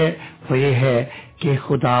کرتی ہے وہ یہ ہے کہ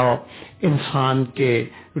خدا انسان کے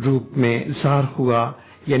روپ میں ظاہر ہوا،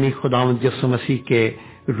 یعنی خداوند یسوع مسیح کے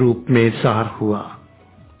روپ میں ظاہر ہوا۔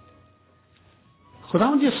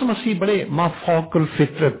 خداوند یسوع مسیح بڑے مافوق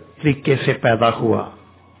الفطرت طریقے سے پیدا ہوا،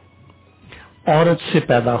 عورت سے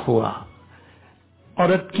پیدا ہوا،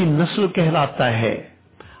 عورت کی نسل کہلاتا ہے۔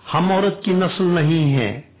 ہم عورت کی نسل نہیں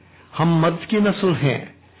ہیں، ہم مرد کی نسل ہیں،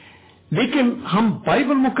 لیکن ہم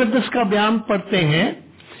بائبل مقدس کا بیان پڑھتے ہیں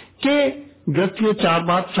کہ غلطیوں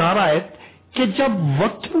 4 آیت کہ جب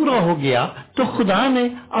وقت پورا ہو گیا تو خدا نے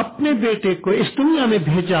اپنے بیٹے کو اس دنیا میں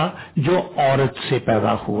بھیجا جو عورت سے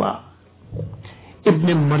پیدا ہوا۔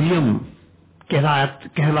 ابن مریم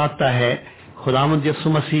کہلاتا ہے۔ خداوند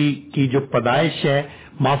یسوع مسیح کی جو پیدائش ہے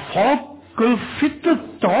مافوق الفطرت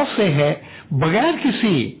طور سے ہے، بغیر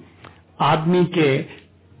کسی آدمی کے،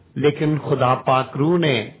 لیکن خدا پاک روح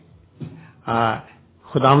نے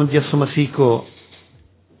خداوند یسوع مسیح کو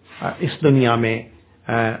اس دنیا میں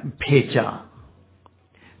بھیجا۔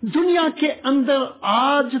 دنیا کے اندر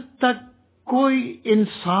آج تک کوئی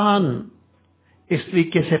انسان اس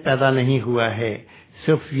طریقے سے پیدا نہیں ہوا ہے،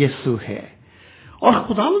 صرف یسوع ہے۔ اور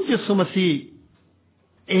خداوند یسوع مسیح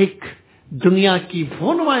ایک دنیا کی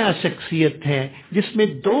وہ نمایاں شخصیت ہے جس میں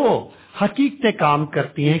 2 حقیقتیں کام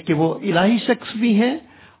کرتی ہیں کہ وہ الہی شخص بھی ہیں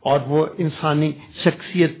اور وہ انسانی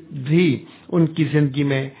شخصیت بھی ان کی زندگی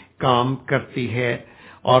میں کام کرتی ہے۔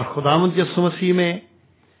 اور خداوند یسوع مسیح میں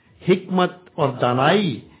حکمت اور دانائی،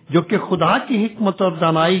 جو کہ خدا کی حکمت اور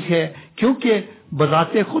دانائی ہے، کیونکہ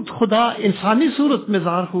بذات خود خدا انسانی صورت میں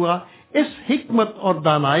ظاہر ہوا، اس حکمت اور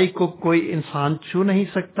دانائی کو کوئی انسان چھو نہیں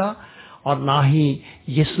سکتا اور نہ ہی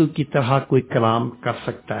یسوع کی طرح کوئی کلام کر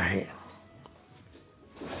سکتا ہے۔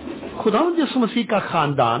 خداوند یسوع مسیح کا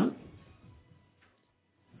خاندان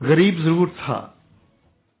غریب ضرور تھا،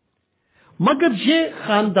 مگر یہ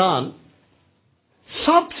خاندان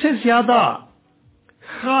سب سے زیادہ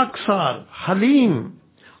خاکسار، حلیم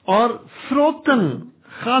اور فروتن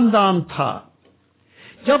خاندان تھا۔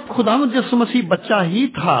 جب خداوند یسوع مسیح بچہ ہی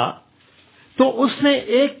تھا تو اس نے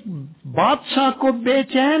ایک بادشاہ کو بے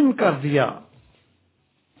چین کر دیا،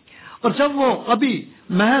 اور جب وہ ابھی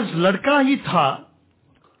محض لڑکا ہی تھا،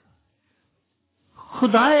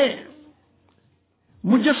 خدائے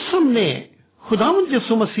مجسم نے، خداوند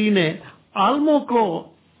یسوع مسیح نے عالموں کو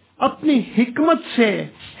اپنی حکمت سے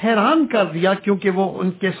حیران کر دیا، کیونکہ وہ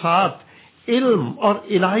ان کے ساتھ علم اور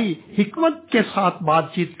الہی حکمت کے ساتھ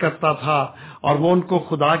بات چیت کرتا تھا اور وہ ان کو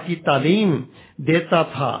خدا کی تعلیم دیتا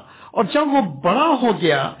تھا۔ اور جب وہ بڑا ہو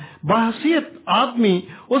گیا بحیثیت آدمی،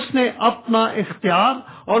 اس نے اپنا اختیار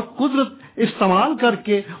اور قدرت استعمال کر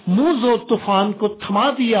کے موج و طوفان کو تھما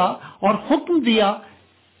دیا اور حکم دیا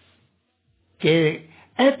کہ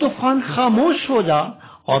اے طوفان خاموش ہو جا،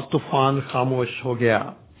 اور طوفان خاموش ہو گیا۔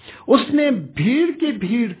 اس نے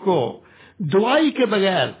بھیڑ کو دوائی کے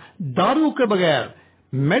بغیر، دارو کے بغیر،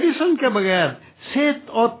 میڈیسن کے بغیر صحت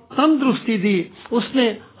اور تندرستی دی۔ اس نے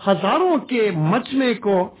ہزاروں کے مجمع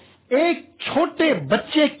کو ایک چھوٹے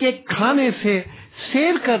بچے کے کھانے سے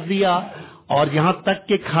سیر کر دیا، اور یہاں تک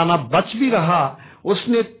کہ کھانا بچ بھی رہا۔ اس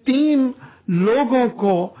نے 3 لوگوں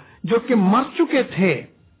کو जो कि मर चुके थे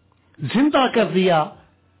जिंदा कर दिया,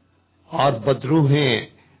 और बदरूहें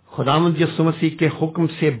खुदावंद यीशु मसीह के हुक्म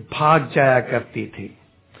से भाग जाया करती थी।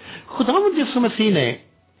 खुदावंद यीशु मसीह ने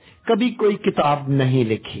कभी कोई किताब नहीं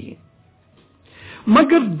लिखी,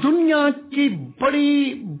 मगर दुनिया की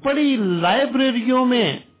बड़ी बड़ी लाइब्रेरियों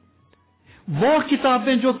में वो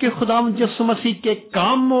किताबें जो कि खुदावंद यीशु मसीह के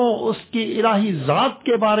कामों, उसकी इलाही जात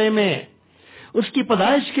के बारे में, उसकी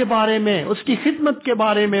पैदाइश के बारे में, उसकी खिदमत के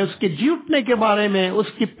बारे में, उसके जी उठने के बारे में,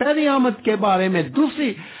 उसकी पहली आमद के बारे में,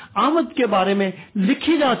 दूसरी आमद के बारे में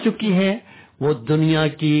लिखी जा चुकी है, वो दुनिया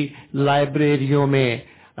की लाइब्रेरियों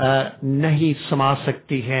में नहीं समा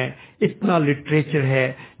सकती है। इतना लिटरेचर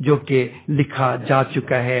है जो कि लिखा जा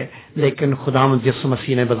चुका है, लेकिन खुदावंद यीशु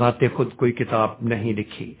मसीह ने बजाते खुद कोई किताब नहीं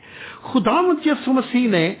लिखी। खुदावंद यीशु मसीह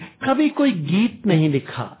ने कभी कोई गीत नहीं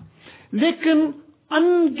लिखा, लेकिन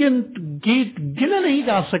अनगिनत गीत गिने नहीं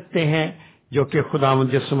जा सकते हैं जो कि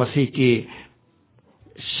खुदावंद यीशु मसीह की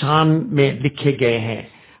शान में लिखे गए हैं।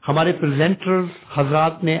 हमारे प्रेजेंटर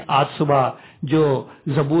हजरात ने आज सुबह जो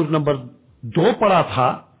जबूर नंबर 2 पढ़ा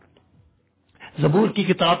था, जबूर की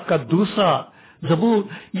किताब का दूसरा जबूर,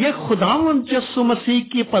 ये खुदावंद यीशु मसीह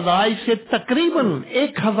की पैदाइश से तकरीबन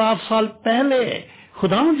 1000 साल पहले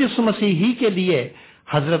खुदावंद यीशु मसीह ही के लिए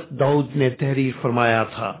हजरत दाऊद ने तहरीर फरमाया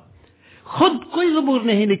था। खुद कोई जबूर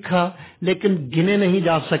नहीं लिखा, लेकिन गिने नहीं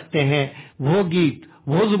जा सकते हैं वो गीत,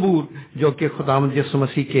 वो जबूर जो कि खुदावंद यीशु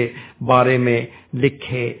मसीह के बारे में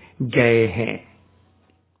लिखे गए हैं।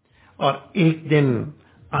 और एक दिन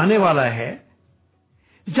आने वाला है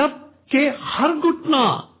जब कि हर घुटना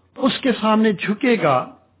उसके सामने झुकेगा,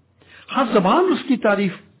 हर जबान उसकी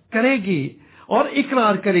तारीफ करेगी और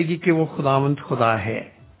इकरार करेगी कि वो खुदावंद खुदा है।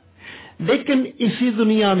 लेकिन इसी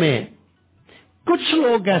दुनिया में कुछ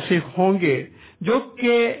लोग ऐसे होंगे जो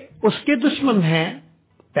कि उसके दुश्मन हैं,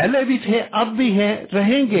 पहले भी थे, अब भी हैं,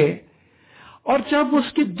 रहेंगे, और जब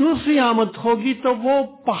उसकी दूसरी आमद होगी तो वो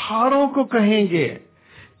पहाड़ों को कहेंगे,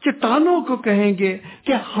 चट्टानों को कहेंगे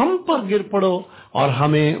कि हम पर गिर पड़ो और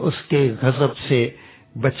हमें उसके गजब से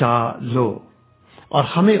बचा लो, और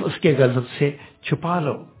हमें उसके गजब से छुपा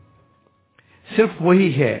लो। सिर्फ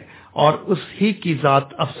वही है और उसी की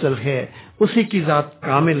जात अफजल है, उसी की जात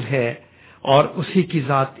कामिल है और उसी की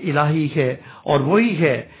जात इलाही है, और वही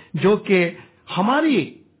है जो कि हमारी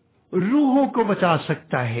रूहों को बचा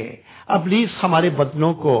सकता है। इब्लीस हमारे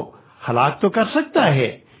बदनों को हलाक तो कर सकता है,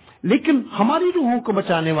 लेकिन हमारी रूहों को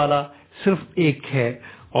बचाने वाला सिर्फ एक है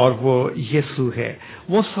और वो यीशु है।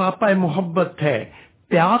 वो सरापा मोहब्बत है,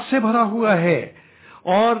 प्यार से भरा हुआ है,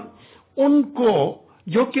 और उनको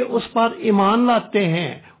जो कि उस पर ईमान लाते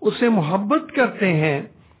हैं, उसे मोहब्बत करते हैं,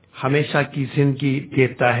 हमेशा की जिंदगी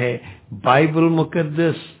देता है। बाइबल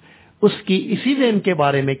मुकद्दस उसकी इसी दिन के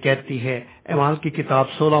बारे में कहती है। अमाल की किताब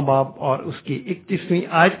 16 बाब और उसकी 31वीं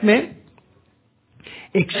आयत में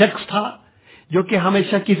एक शख्स था जो कि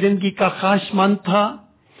हमेशा की जिंदगी का ख्वाहिशमंद था।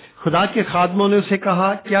 खुदा के खादमों ने उसे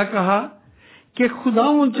कहा, क्या कहा कि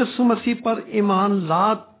खुदावंद यीशु मसीह पर ईमान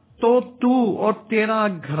ला तो तू और तेरा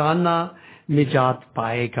घराना निजात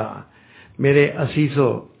पाएगा। मेरे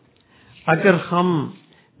अजीजों, अगर हम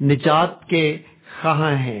निजात के ख्वाह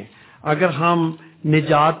हैं, अगर हम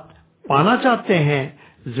निजात पाना चाहते हैं,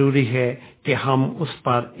 जरूरी है कि हम उस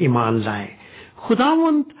पर ईमान लाएं।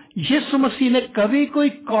 खुदावंद यीशु मसीह ने कभी कोई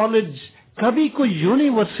कॉलेज, कभी कोई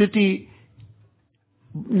यूनिवर्सिटी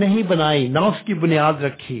नहीं बनाई, ना उसकी बुनियाद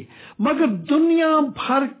रखी, मगर दुनिया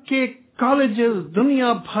भर के कॉलेजेस,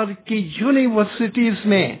 दुनिया भर की यूनिवर्सिटीज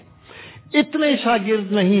में इतने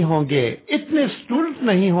शागिर्द नहीं होंगे, इतने स्टूडेंट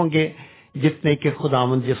नहीं होंगे जितने के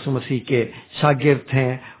खुदावंद यीशु मसीह के शागिर्द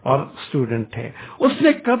हैं और स्टूडेंट हैं।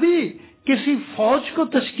 उसने कभी किसी फौज को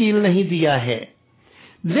तश्कील नहीं दिया है,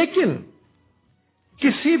 लेकिन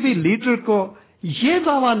किसी भी लीडर को ये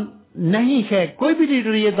दावा नहीं है, कोई भी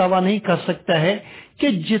लीडर ये दावा नहीं कर सकता है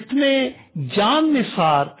कि जितने जान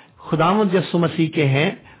निसार खुदावंद यीशु मसीह के हैं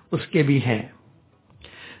उसके भी हैं।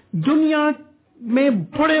 दुनिया में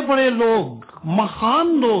बड़े बड़े लोग, महान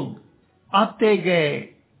लोग आते गए,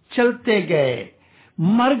 चलते गए,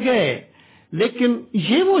 मर गए, लेकिन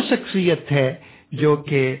ये वो शख्सियत है जो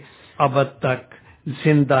कि अब तक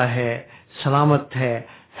जिंदा है, सलामत है।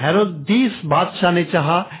 हेरोदिस बादशाह ने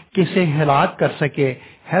चाहा कि इसे हलाक कर सके,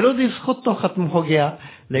 हेरोदिस खुद तो खत्म हो गया,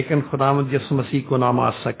 लेकिन खुदावंद यीशु मसीह को ना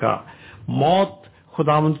मार सका। मौत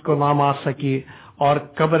खुदावंद को ना मार सकी और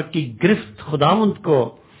कब्र की गिरफ्त खुदावंद को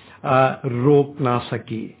रोक ना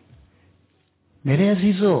सकी। मेरे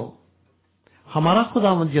अजीजों, हमारा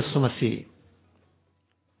खुदावंद यीशु मसीह,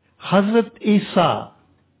 हजरत ईसा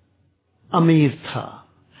अमीर था,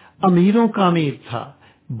 अमीरों का अमीर था,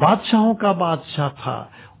 बादशाहों का बादशाह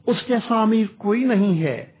था। उस जैसा अमीर कोई नहीं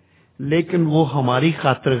है, لیکن وہ ہماری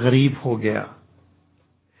خاطر غریب ہو گیا.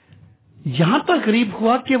 یہاں تک غریب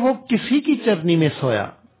ہوا کہ وہ کسی کی چرنی میں سویا.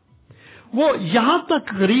 وہ یہاں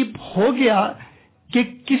تک غریب ہو گیا کہ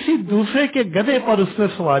کسی دوسرے کے گدھے پر اس نے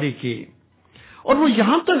سواری کی. اور وہ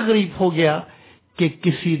یہاں تک غریب ہو گیا کہ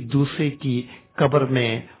کسی دوسرے کی قبر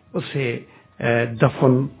میں اسے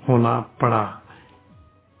دفن ہونا پڑا.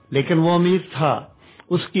 لیکن وہ امیر تھا.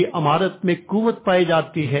 اس کی عمارت میں قوت پائی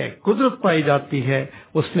جاتی ہے, قدرت پائی جاتی ہے.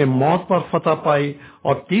 اس نے موت پر فتح پائی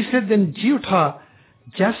اور تیسرے دن جی اٹھا.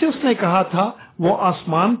 جیسے اس نے کہا تھا وہ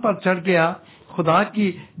آسمان پر چڑھ گیا, خدا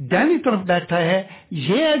کی دائنی طرف بیٹھا ہے.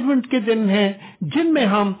 یہ ایڈونٹ کے دن ہیں جن میں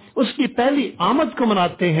ہم اس کی پہلی آمد کو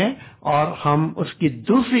مناتے ہیں اور ہم اس کی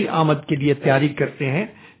دوسری آمد کے لیے تیاری کرتے ہیں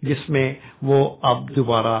جس میں وہ اب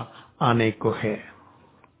دوبارہ آنے کو ہے.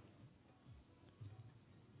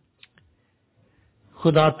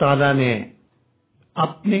 خدا تعالی نے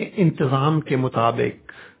اپنے انتظام کے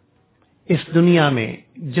مطابق اس دنیا میں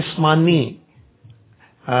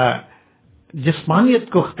جسمانیت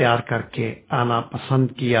کو اختیار کر کے آنا پسند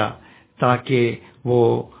کیا تاکہ وہ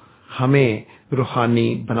ہمیں روحانی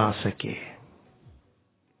بنا سکے.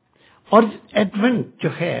 اور ایڈونٹ جو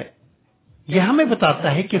ہے یہ ہمیں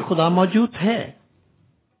بتاتا ہے کہ خدا موجود ہے.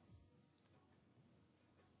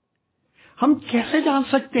 ہم کیسے جان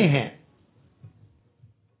سکتے ہیں؟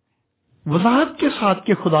 وضاحت کے ساتھ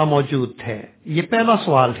کہ خدا موجود ہے. یہ پہلا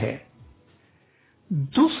سوال ہے.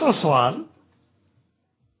 دوسرا سوال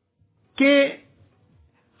کہ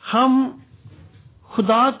ہم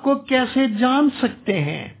خدا کو کیسے جان سکتے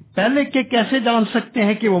ہیں؟ پہلے کہ کیسے جان سکتے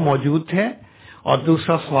ہیں کہ وہ موجود ہے, اور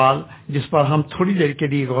دوسرا سوال جس پر ہم تھوڑی دیر کے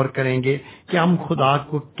لیے غور کریں گے کہ ہم خدا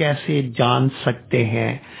کو کیسے جان سکتے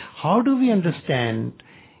ہیں. How do we understand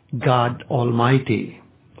God Almighty?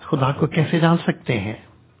 خدا کو کیسے جان سکتے ہیں؟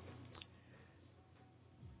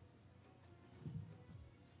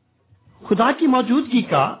 خدا کی موجودگی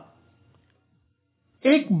کا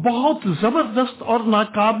ایک بہت زبردست اور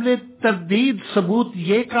ناقابل تردید ثبوت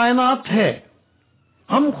یہ کائنات ہے.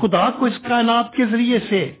 ہم خدا کو اس کائنات کے ذریعے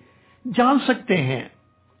سے جان سکتے ہیں.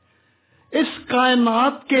 اس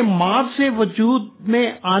کائنات کے ماض سے وجود میں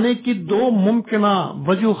آنے کی دو ممکنہ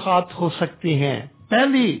وجوہات ہو سکتی ہیں.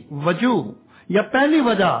 پہلی وجہ یا پہلی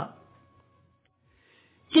وجہ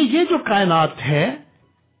کہ یہ جو کائنات ہے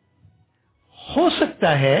ہو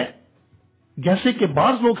سکتا ہے جیسے کہ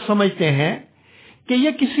بعض لوگ سمجھتے ہیں کہ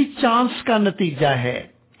یہ کسی چانس کا نتیجہ ہے,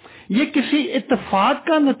 یہ کسی اتفاق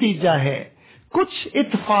کا نتیجہ ہے. کچھ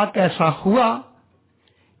اتفاق ایسا ہوا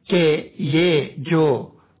کہ یہ جو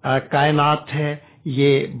کائنات ہے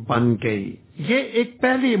یہ بن گئی. یہ ایک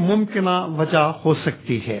پہلی ممکنہ وجہ ہو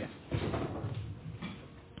سکتی ہے.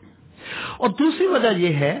 اور دوسری وجہ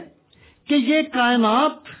یہ ہے کہ یہ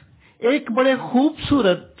کائنات ایک بڑے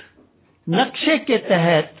خوبصورت نقشے کے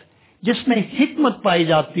تحت جس میں حکمت پائی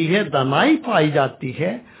جاتی ہے, دانائی پائی جاتی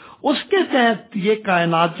ہے, اس کے تحت یہ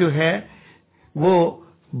کائنات جو ہے وہ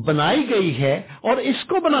بنائی گئی ہے. اور اس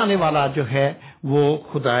کو بنانے والا جو ہے وہ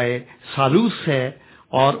خدائے ثالوث ہے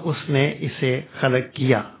اور اس نے اسے خلق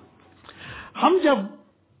کیا. ہم جب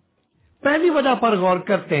پہلی وجہ پر غور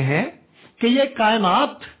کرتے ہیں کہ یہ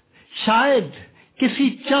کائنات شاید کسی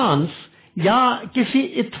چانس یا کسی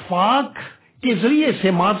اتفاق کے ذریعے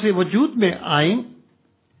سے ماض وجود میں آئیں,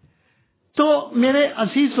 تو میرے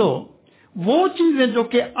عزیزو وہ چیزیں جو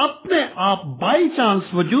کہ اپنے آپ بائی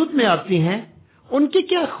چانس وجود میں آتی ہیں ان کی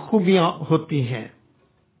کیا خوبیاں ہوتی ہیں؟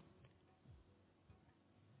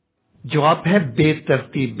 جواب ہے بے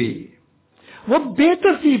ترتیبی. وہ بے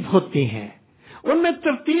ترتیب ہوتی ہیں, ان میں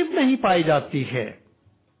ترتیب نہیں پائی جاتی ہے.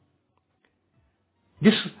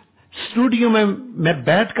 جس اسٹوڈیو میں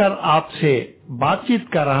بیٹھ کر آپ سے بات چیت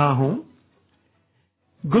کر رہا ہوں,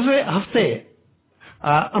 گزرے ہفتے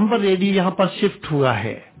امبر ریڈیو یہاں پر شفٹ ہوا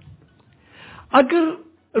ہے. اگر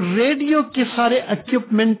ریڈیو کے سارے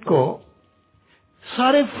اکوپمنٹ کو,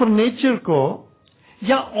 سارے فرنیچر کو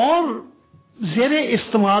یا اور زیر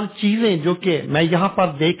استعمال چیزیں جو کہ میں یہاں پر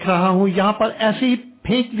دیکھ رہا ہوں, یہاں پر ایسے ہی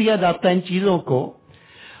پھینک دیا جاتا ہے ان چیزوں کو,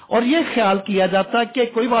 اور یہ خیال کیا جاتا کہ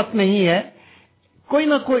کوئی بات نہیں ہے, کوئی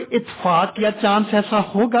نہ کوئی اتفاق یا چانس ایسا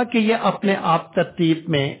ہوگا کہ یہ اپنے آپ ترتیب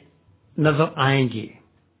میں نظر آئیں گی.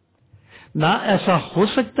 نہ ایسا ہو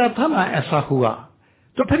سکتا تھا نہ ایسا ہوا,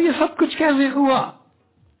 تو پھر یہ سب کچھ کیسے ہوا؟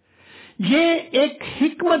 یہ ایک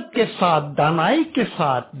حکمت کے ساتھ, دانائی کے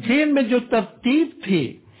ساتھ, ذہن میں جو ترتیب تھی,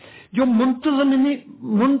 جو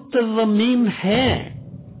منتظمین ہیں,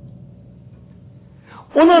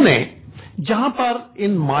 انہوں نے جہاں پر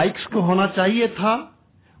ان مائکس کو ہونا چاہیے تھا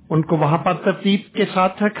ان کو وہاں پر ترتیب کے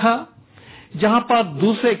ساتھ رکھا, جہاں پر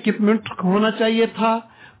دوسرے اکوپمنٹ ہونا چاہیے تھا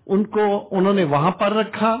ان کو انہوں نے وہاں پر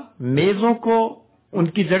رکھا, میزوں کو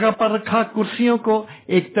उनकी जगह पर रखा, कुर्सियों को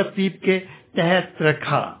एक तरतीब के तहत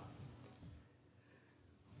रखा।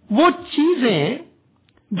 वो चीजें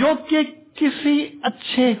जो कि किसी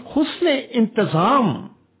अच्छे हुस्ने इंतजाम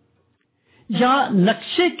या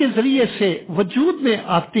नक्शे के जरिए से वजूद में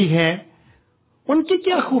आती है, उनकी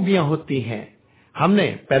क्या खूबियां होती हैं। हमने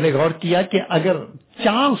पहले गौर किया कि अगर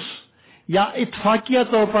चांस या इत्फाकिया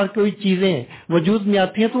तौर पर कोई चीजें वजूद में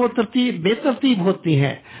आती हैं तो वो तरतीब बेतरतीब होती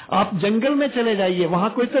हैं। आप जंगल में चले जाइए, वहां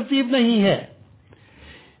कोई तरतीब नहीं है,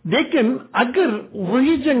 लेकिन अगर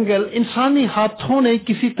वही जंगल इंसानी हाथों ने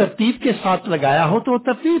किसी तरतीब के साथ लगाया हो तो वो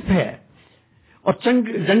तरतीब है। और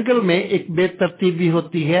जंगल में एक बेतरतीब भी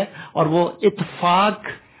होती है और वो इत्फाक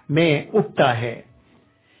में उगता है।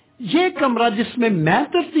 ये कमरा जिसमें मैं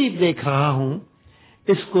तरतीब देख रहा हूं,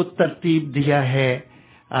 इसको तरतीब दिया है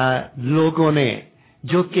लोगों ने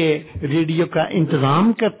जो कि रेडियो का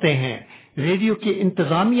इंतजाम करते हैं। रेडियो की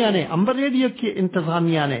इंतजामिया ने, अंबर रेडियो की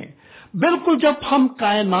इंतजामिया ने, बिल्कुल जब हम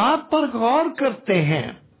कायनात पर गौर करते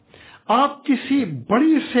हैं, आप किसी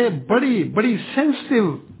बड़ी से बड़ी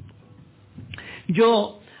सेंसिटिव जो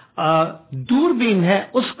दूरबीन है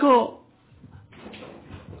उसको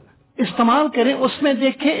इस्तेमाल करें, उसमें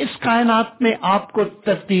देखें, इस कायनात में आपको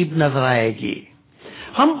तरतीब नजर आएगी।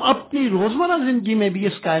 हम अपनी रोजमर्रा जिंदगी में भी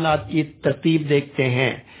इस कायनात की तरतीब देखते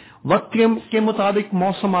हैं। वक्त के मुताबिक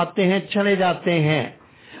मौसम आते हैं, चले जाते हैं,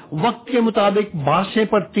 वक्त के मुताबिक बारिशें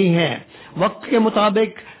पड़ती हैं, वक्त के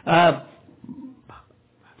मुताबिक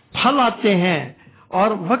फल आते हैं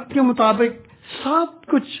और वक्त के मुताबिक सब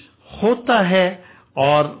कुछ होता है।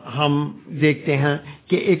 और हम देखते हैं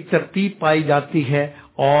कि एक तरतीब पाई जाती है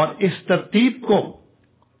और इस तरतीब को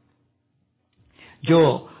जो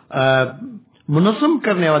मुनज़्ज़म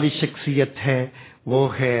करने वाली शख्सियत है वो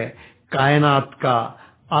है कायनात का,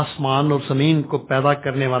 आसमान और जमीन को पैदा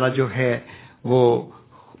करने वाला जो है वो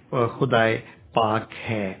खुदाए पाक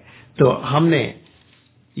है। तो हमने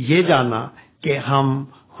ये जाना कि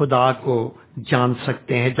हम खुदा को जान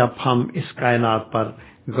सकते हैं जब हम इस कायनात पर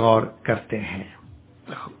गौर करते हैं।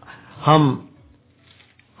 हम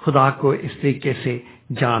खुदा को इस तरीके से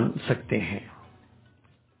जान सकते हैं।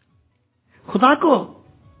 खुदा को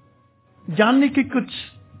जानने के कुछ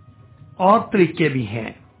और तरीके भी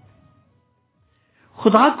हैं।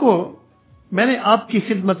 खुदा को मैंने आपकी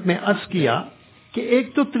खिदमत में अर्ज किया कि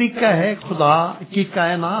एक तो तरीका है खुदा की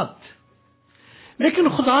कायनात, लेकिन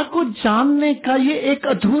खुदा को जानने का ये एक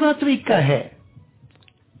अधूरा तरीका है,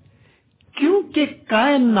 क्योंकि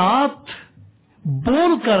कायनात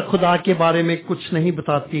बोलकर खुदा के बारे में कुछ नहीं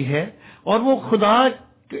बताती है और वो खुदा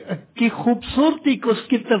की खूबसूरती को,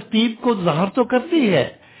 उसकी तरतीब को ज़ाहिर तो करती है,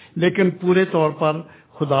 लेकिन पूरे तौर पर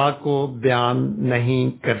खुदा को बयान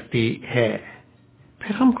नहीं करती है।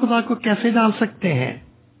 फिर हम खुदा को कैसे जान सकते हैं?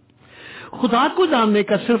 खुदा को जानने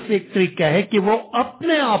का सिर्फ एक तरीका है कि वो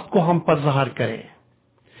अपने आप को हम पर ज़ाहिर करे,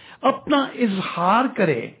 अपना इजहार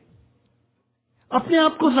करे, अपने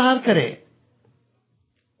आप को ज़ाहिर करे।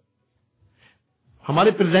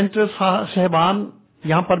 हमारे प्रेजेंटर साहबान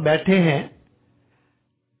यहां पर बैठे हैं,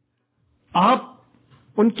 आप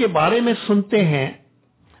उनके बारे में सुनते हैं,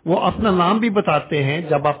 वो अपना नाम भी बताते हैं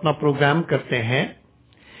जब अपना प्रोग्राम करते हैं,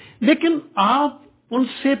 लेकिन आप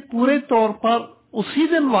उनसे पूरे तौर पर उसी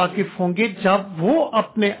दिन वाकिफ होंगे जब वो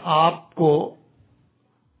अपने आप को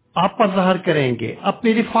आप पर ज़ाहिर करेंगे,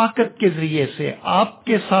 अपनी रिफाकत के जरिए से,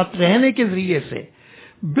 आपके साथ रहने के जरिए से।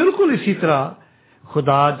 बिल्कुल इसी तरह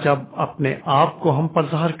खुदा जब अपने आप को हम पर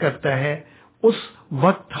ज़ाहिर करता है, उस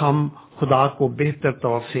वक्त हम खुदा को बेहतर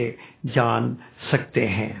तौर से जान सकते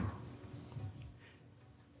हैं।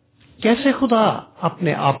 कैसे खुदा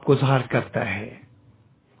अपने आप को ज़ाहिर करता है?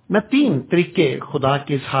 मैं 3 तरीके खुदा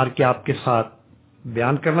के इज़हार के आपके साथ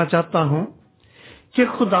बयान करना चाहता हूं कि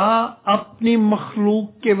खुदा अपनी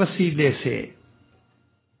मखलूक के वसीले से,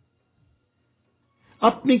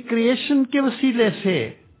 अपनी क्रिएशन के वसीले से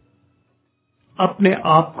अपने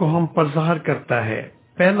आप को हम पर ज़ाहिर करता है।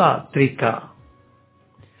 पहला तरीका।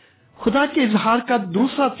 खुदा के इजहार का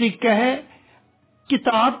दूसरा तरीका है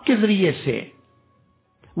किताब के जरिए से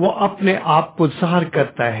वो अपने आप को ज़ाहिर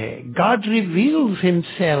करता है। God reveals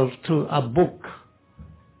himself through a book.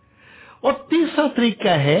 और तीसरा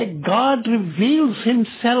तरीका है God reveals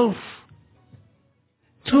himself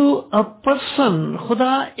through a person.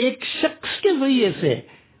 खुदा एक शख्स के जरिए से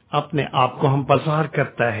अपने आप को हम पर ज़ाहिर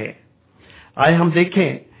करता है। आइए हम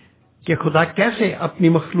देखें कि खुदा कैसे अपनी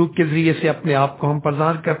मखलूक के जरिए से अपने आप को हम पर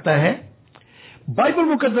ज़ाहिर करता है। बाइबल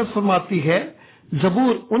मुकद्दस फरमाती है,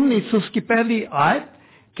 ज़बूर 19 उसकी पहली आयत,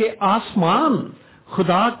 कि आसमान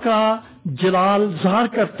खुदा का जलाल ज़ाहिर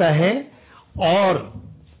करता है और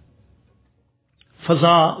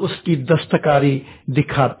फजा उसकी दस्तकारी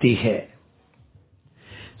दिखाती है।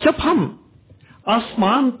 जब हम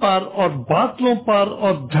आसमान पर और बादलों पर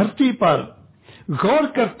और धरती पर गौर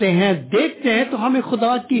करते हैं, देखते हैं, तो हमें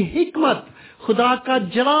खुदा की हिकमत, खुदा का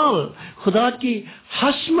जलाल, खुदा की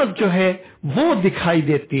हशमत जो है वो दिखाई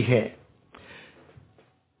देती है।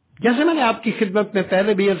 जैसे मैंने आपकी खिदमत में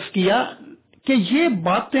पहले भी अर्ज किया कि ये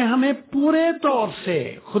बातें हमें पूरे तौर से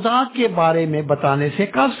खुदा के बारे में बताने से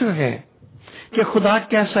कासिर हैं कि खुदा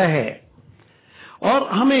कैसा है, और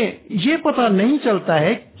हमें ये पता नहीं चलता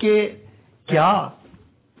है कि क्या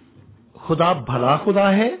खुदा भला खुदा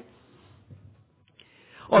है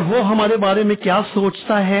और वो हमारे बारे में क्या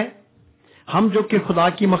सोचता है, हम जो कि खुदा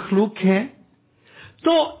की मखलूक हैं।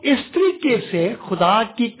 तो इस तरीके से खुदा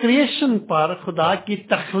की क्रिएशन पर, खुदा की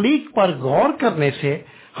तख्लीक पर गौर करने से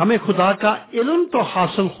हमें खुदा का इल्म तो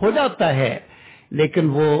हासिल हो जाता है, लेकिन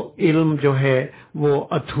वो इल्म जो है वो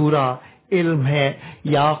अधूरा इल्म है,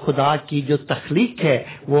 या खुदा की जो तख्लीक है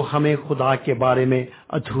वो हमें खुदा के बारे में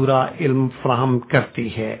अधूरा इल्म फराहम करती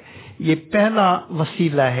है। ये पहला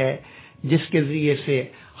वसीला है जिसके जरिए से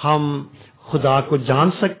हम खुदा को जान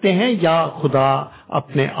सकते हैं या खुदा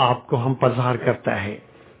अपने आप को हम पर ज़ाहिर करता है।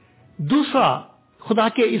 दूसरा खुदा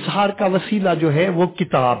के इजहार का वसीला जो है वो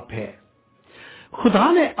किताब है।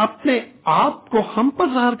 खुदा ने अपने आप को हम पर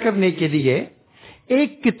ज़ाहिर करने के लिए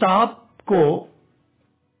एक किताब को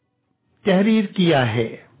तहरीर किया है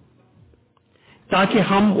ताकि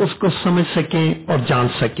हम उसको समझ सकें और जान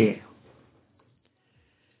सकें।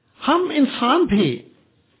 हम इंसान भी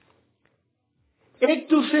एक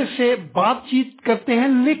दूसरे से बातचीत करते हैं,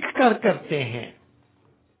 लिख कर करते हैं।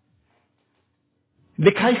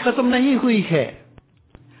 लिखाई खत्म नहीं हुई है।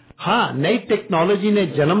 हाँ, नई टेक्नोलॉजी ने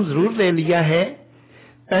जन्म जरूर ले लिया है।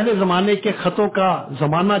 पहले जमाने के खतों का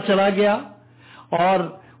जमाना चला गया और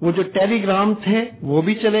वो जो टेलीग्राम थे वो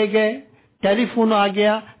भी चले गए, टेलीफोन आ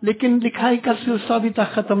गया, लेकिन लिखाई का सिलसिला अभी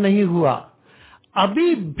तक खत्म नहीं हुआ।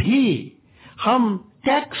 अभी भी हम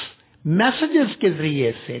टेक्स्ट मैसेजेस के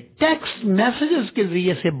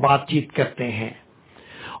जरिए से बातचीत करते हैं,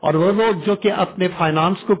 और वो लोग जो कि अपने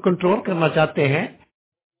फाइनेंस को कंट्रोल करना चाहते हैं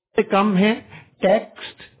कम है,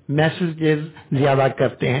 टेक्स्ट मैसेजेस ज्यादा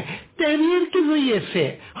करते हैं। तहरीर के जरिए से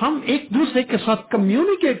हम एक दूसरे के साथ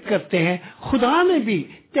कम्युनिकेट करते हैं। खुदा ने भी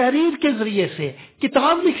तहरीर के जरिए से,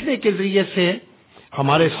 किताब लिखने के जरिए से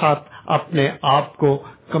हमारे साथ अपने आप को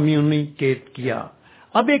कम्युनिकेट किया।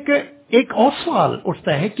 अब एक और सवाल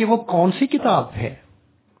उठता है कि वो कौन सी किताब है?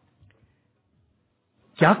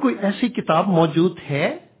 क्या कोई ऐसी किताब मौजूद है?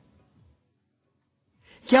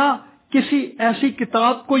 क्या किसी ऐसी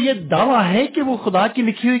किताब को ये दावा है कि वो खुदा की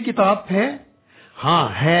लिखी हुई किताब है? हाँ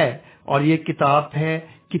है, और ये किताब है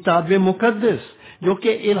किताब मुकद्दस, जो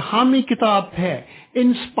कि इल्हामी किताब है,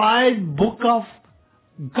 inspired book of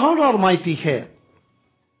God almighty है।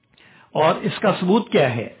 और इसका सबूत क्या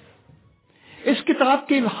है? इस किताब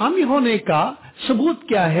के इल्हामी होने का सबूत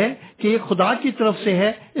क्या है कि ये खुदा की तरफ से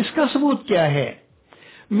है? इसका सबूत क्या है?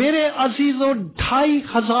 मेरे अजीजों,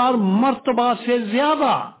 2500 मर्तबा से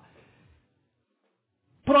ज्यादा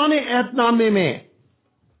पुराने एहदनामे में,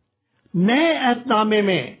 नए एहदनामे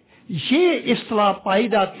में ये इस्तिलाह पाई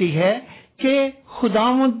जाती है कि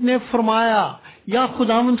खुदावंद ने फरमाया, या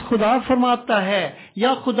खुदावंद खुदा फरमाता है,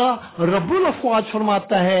 या खुदा रब्बुल अफ़वाज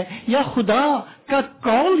फरमाता है, या खुदा का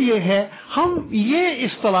कौल ये है। हम ये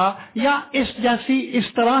इस्तिलाह या इस जैसी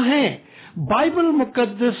इस तरह हैं। बाइबल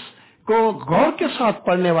मुकद्दस को गौर के साथ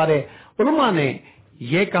पढ़ने वाले उलमा ने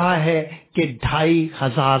ये कहा है कि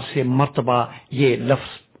 2500 से मर्तबा ये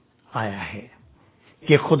लफ्ज आया है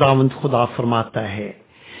कि खुदावंद खुदा फरमाता है।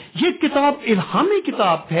 ये किताब इल्हामी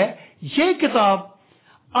किताब है। ये किताब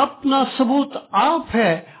अपना सबूत आप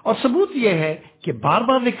है, और सबूत ये है कि बार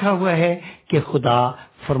बार लिखा हुआ है कि खुदा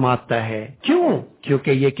फरमाता है। क्यों?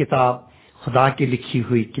 क्योंकि ये किताब खुदा की लिखी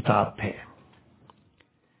हुई किताब है।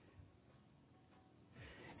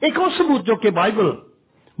 एक और सबूत जो कि बाइबल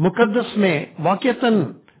मुकद्दस में वाक़ियतन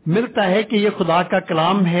मिलता है कि ये खुदा का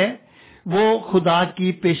कलाम है, वो खुदा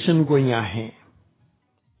की पेशन गोइयां हैं।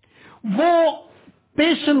 वो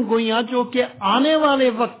पेशन गोइयां जो कि आने वाले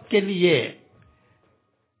वक्त के लिए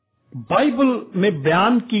बाइबल में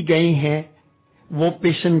बयान की गई हैं, वो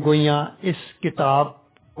पेशन गोइयां इस किताब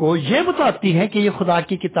को ये बताती हैं कि ये खुदा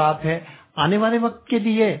की किताब है आने वाले वक्त के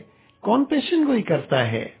लिए। कौन पेशन गोई करता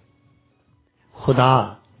है?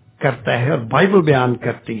 खुदा करता है, और बाइबल बयान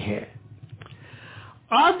करती है।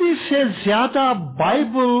 आधी से ज्यादा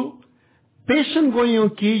बाइबल पेशन गोइयों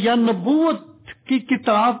की या नबूवत की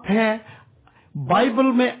किताब है। बाइबल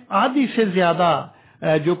में आधी से ज्यादा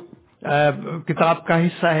जो किताब का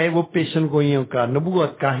हिस्सा है वो पेशन गोइयों का,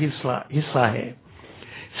 नबूवत का हिस्सा है।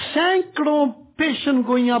 सैकड़ों पेशन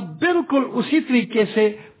गोइयां बिल्कुल उसी तरीके से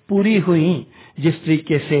पूरी हुई जिस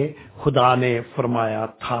तरीके से खुदा ने फरमाया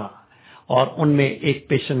था। और उनमें एक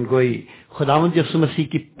पेशन गोई खुदावंद यीशु मसीह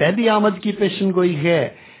की पहली आमद की पेशन गोई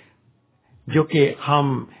है, जो कि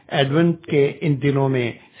हम एडवेंट के इन दिनों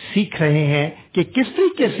में सीख रहे हैं कि किस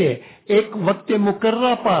तरीके से एक वक्त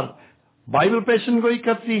मुकर्रा पर बाइबल पेशन गोई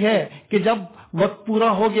करती है कि जब वक्त पूरा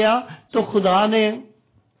हो गया तो खुदा ने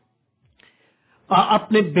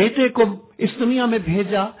अपने बेटे को इस दुनिया में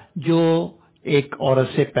भेजा जो एक औरत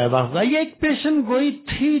से पैदा हुआ। ये एक पेशन गोई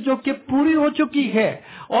थी जो कि पूरी हो चुकी है,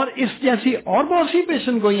 और इस जैसी और बहुत सी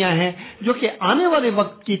पेशन गोइयां हैं जो कि आने वाले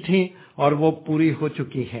वक्त की थी और वो पूरी हो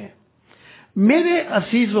चुकी है। मेरे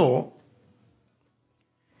अजीजों,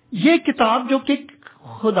 ये किताब जो कि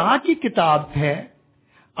खुदा की किताब है,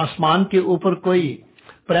 आसमान के ऊपर कोई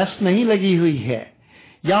प्रेस नहीं लगी हुई है,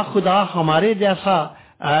 या खुदा हमारे जैसा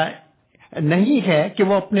नहीं है कि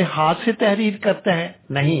वो अपने हाथ से तहरीर करता है।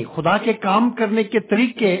 नहीं, खुदा के काम करने के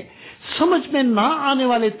तरीके समझ में ना आने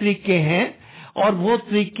वाले तरीके हैं, और वो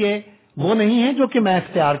तरीके वो नहीं है जो कि मैं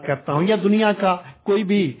इख्तियार करता हूं या दुनिया का कोई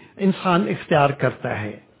भी इंसान इख्तियार करता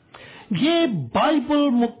है। ये बाइबल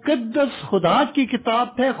मुकद्दस खुदा की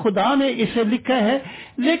किताब है, खुदा ने इसे लिखा है,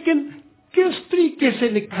 लेकिन किस तरीके से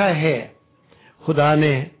लिखा है? खुदा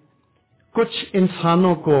ने कुछ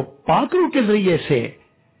इंसानों को पात्रों के जरिए से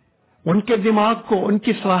उनके दिमाग को,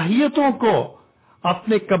 उनकी सलाहियतों को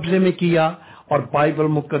अपने कब्जे में किया और बाइबल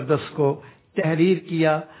मुकद्दस को तहरीर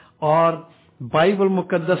किया। और बाइबल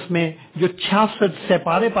मुकद्दस में जो 66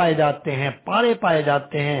 सेपारे पाए जाते हैं, पारे पाए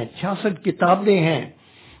जाते हैं, 66 किताबें हैं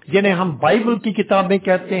जिन्हें हम बाइबल की किताबें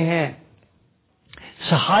कहते हैं,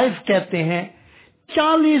 सहाइफ कहते हैं।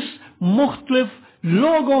 40 मुख्तलिफ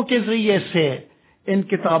लोगों के जरिए से इन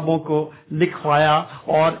किताबों को लिखवाया,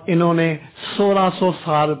 और इन्होंने 1600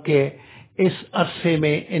 साल के इस अरसे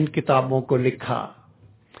में इन किताबों को लिखा।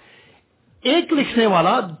 एक लिखने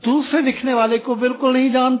वाला दूसरे लिखने वाले को बिल्कुल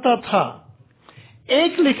नहीं जानता था।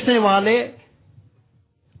 एक लिखने वाले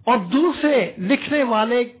और दूसरे लिखने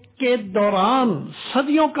वाले के दौरान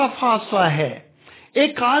सदियों का फासला है।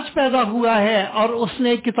 एक आज पैदा हुआ है और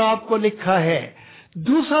उसने किताब को लिखा है,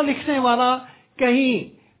 दूसरा लिखने वाला कहीं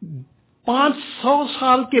 500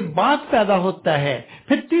 साल के बाद पैदा होता है,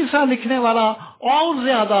 फिर तीसरा लिखने वाला और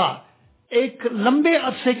ज्यादा एक लंबे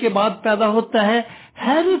अरसे के बाद पैदा होता है।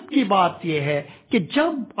 हैरत की बात यह है कि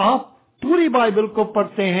जब आप पूरी बाइबल को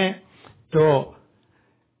पढ़ते हैं तो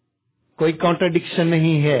कोई कॉन्ट्रडिक्शन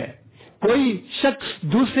नहीं है, कोई शख्स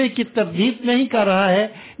दूसरे की तरदीद नहीं कर रहा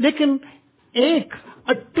है, लेकिन एक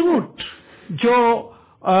अटूट जो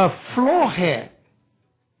फ्लो है,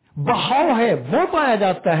 बहाव है, वो पाया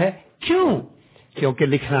जाता है। क्यों? क्योंकि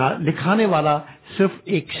लिखाने वाला सिर्फ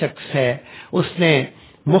एक शख्स है। उसने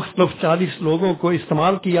मुख्तलिफ 40 लोगों को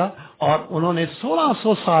इस्तेमाल किया और उन्होंने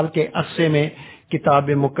 1600 साल के अरसे में किताब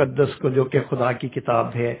मुकद्दस को, जो कि खुदा की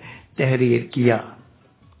किताब है, तहरीर किया।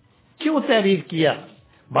 क्यों तहरीर किया?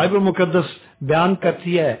 बाइबल मुकद्दस बयान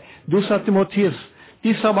करती है, 2 तिमोथियस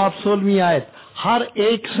 3 बाब 16वीं आयत, हर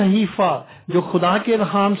एक सहीफा जो खुदा के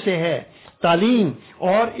इल्हाम से है, तालीम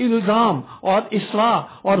और इल्जाम और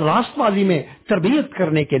इस्लाह और रास्तबाजी में तरबियत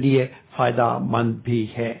करने के लिए फायदा मंद भी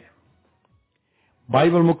है।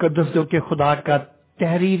 बाइबल मुकद्दस जो कि खुदा का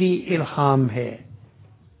तहरीरी इल्हाम है,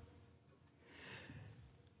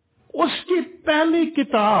 उसकी पहली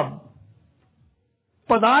किताब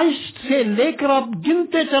पैदाइश से लेकर आप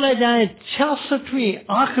गिनते चले जाएं 66वीं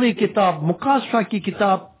आखिरी किताब मुकाशफा की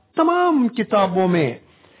किताब, तमाम किताबों में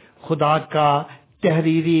खुदा का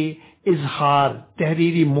तहरीरी इजहार,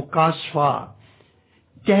 तहरीरी मुकाशफा,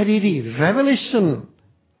 तहरीरी रेवलेशन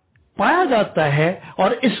पाया जाता है।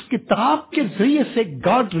 और इस किताब के जरिए से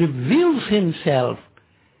God reveals himself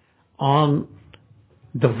on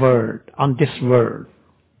the world, on this world.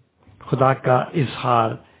 खुदा का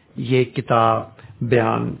इजहार ये किताब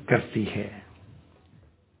बयान करती है।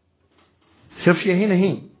 सिर्फ यही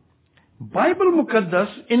नहीं, बाइबल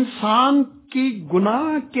मुकद्दस इंसान की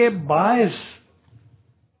गुनाह के बायस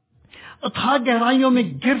अथाह गहराइयों में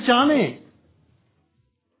गिर जाने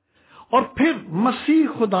और फिर मसीह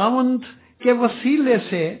खुदावंद के वसीले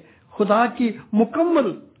से खुदा की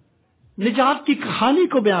मुकम्मल निजात की कहानी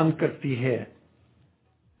को बयान करती है।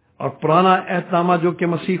 और पुराना एहतनामा जो कि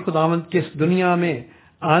मसीह खुदावंद के इस दुनिया में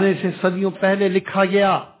आने से सदियों पहले लिखा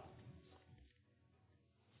गया,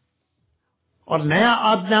 और नया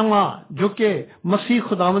आदनामा जो कि मसीह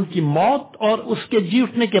खुदावंद की मौत और उसके जी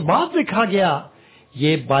उठने के बाद लिखा गया,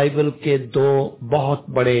 ये बाइबल के 2 बहुत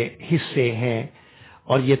बड़े हिस्से हैं,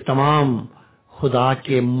 और ये तमाम खुदा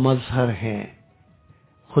के मजहर हैं,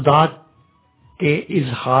 खुदा के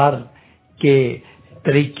इजहार के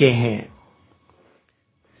तरीके हैं।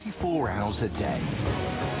 24 hours a day,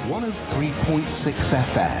 103.6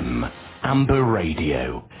 FM, Amber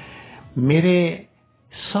Radio. मेरे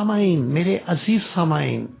सामाइन, मेरे अजीज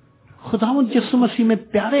सामाइन, खुदावंद यीशु मसीह में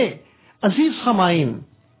प्यारे अजीज सामाइन,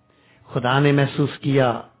 खुदा ने महसूस किया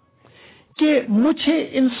कि मुझे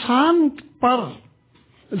इंसान पर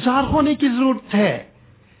ज़ाहिर होने की जरूरत है,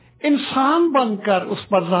 इंसान बनकर उस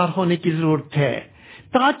पर ज़ाहिर होने की जरूरत है,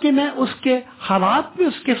 ताकि मैं उसके हालात में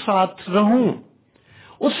उसके साथ रहूं,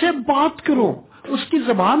 उससे बात करूं, उसकी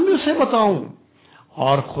जबान में उसे बताऊं।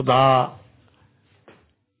 और खुदा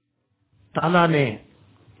ताला ने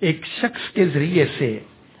एक शख्स के जरिए से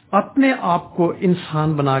अपने आप को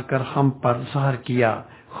इंसान बनाकर हम पर ज़ाहिर किया।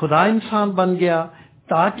 खुदा इंसान बन गया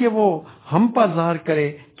ताकि वो हम पर ज़ाहिर करे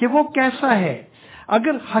कि वो कैसा है।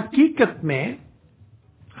 अगर हकीकत में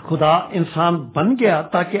खुदा इंसान बन गया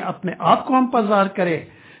ताकि अपने आप को हम पर ज़ाहिर करे,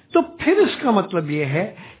 तो फिर इसका मतलब ये है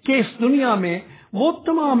कि इस दुनिया में वो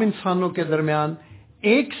तमाम इंसानों के दरमियान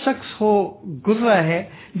एक शख्स हो गुजरा है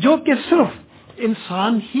जो कि सिर्फ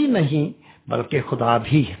इंसान ही नहीं बल्कि खुदा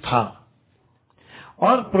भी था।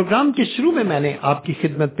 और प्रोग्राम के शुरू में मैंने आपकी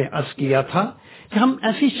खिदमत में अर्ज किया था कि हम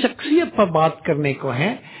ऐसी शख्सियत पर बात करने को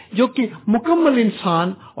हैं जो कि मुकम्मल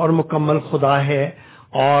इंसान और मुकम्मल खुदा है,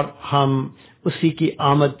 और हम उसी की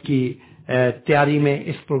आमद की तैयारी में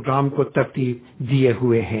इस प्रोग्राम को तरतीब दिए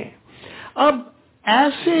हुए हैं। अब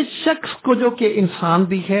ऐसे शख्स को जो कि इंसान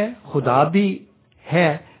भी है, खुदा भी है,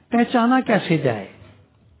 पहचाना कैसे जाए?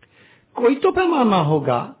 कोई तो पैमाना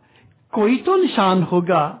होगा, कोई तो निशान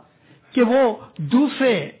होगा कि वो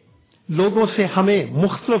दूसरे लोगों से हमें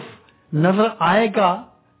मुख्तलिफ नजर आएगा,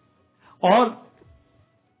 और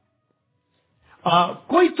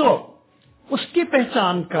कोई तो उसकी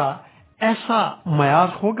पहचान का ऐसा मयार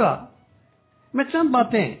होगा। मैं चंद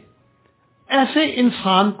बातें ऐसे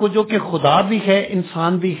इंसान को जो कि खुदा भी है,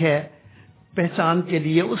 इंसान भी है, पहचान के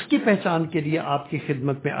लिए, उसकी पहचान के लिए आपकी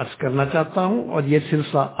खिदमत में अर्ज करना चाहता हूं, और ये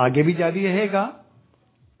सिलसिला आगे भी जारी रहेगा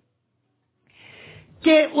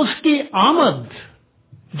कि उसकी आमद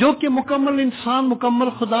जो कि मुकम्मल इंसान, मुकम्मल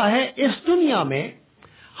खुदा है, इस दुनिया में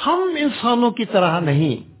हम इंसानों की तरह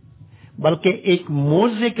नहीं बल्कि एक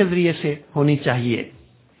मोज़े के जरिए से होनी चाहिए।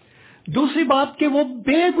 दूसरी बात कि वो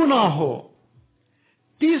बेगुनाह हो।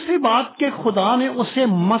 तीसरी बात कि खुदा ने उसे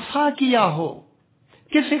मसा किया हो,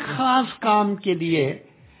 किसी खास काम के लिए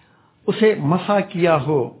उसे मसा किया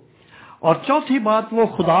हो। और चौथी बात, वो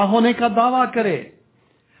खुदा होने का दावा करे।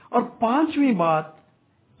 और पांचवी बात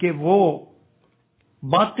कि वो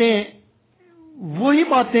वही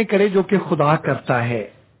बातें करे जो कि खुदा करता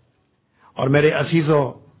है। और मेरे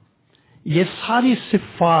अजीजों, ये सारी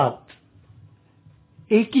सिफात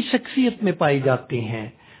एक ही शख्सियत में पाई जाती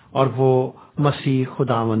हैं, और वो मसीह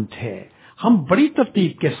खुदावंत है। हम बड़ी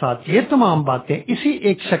तरतीब के साथ ये तमाम बातें इसी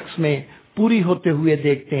एक शख्स में पूरी होते हुए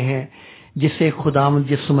देखते हैं, जिसे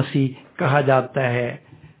खुदावंत यीशु मसीह कहा जाता है,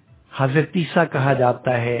 हजरत ईसा कहा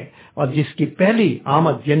जाता है, और जिसकी पहली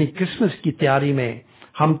आमद यानी क्रिसमस की तैयारी में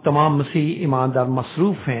हम तमाम मसीही ईमानदार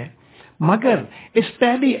मसरूफ हैं। मगर इस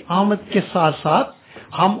पहली आमद के साथ साथ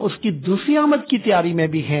हम उसकी दूसरी आमद की तैयारी में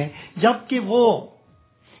भी हैं, जबकि वो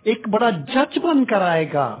एक बड़ा जज बनकर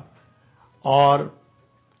आएगा और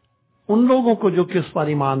उन लोगों को जो कि उस पर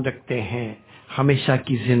ईमान रखते हैं हमेशा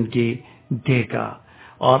की जिंदगी देगा।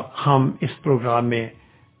 और हम इस प्रोग्राम में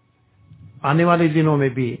आने वाले दिनों में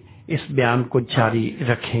भी इस बयान को जारी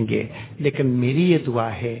रखेंगे। लेकिन मेरी ये दुआ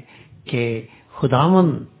है कि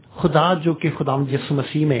खुदा जो कि खुदावंद यीशु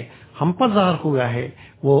मसीह में हम पर ज़ाहिर हुआ है,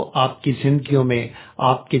 वो आपकी जिंदगियों में,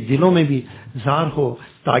 आपके दिलों में भी ज़ाहिर हो,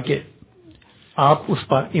 ताकि आप उस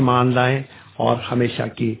पर ईमान लाएं और हमेशा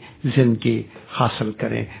की जिंदगी हासिल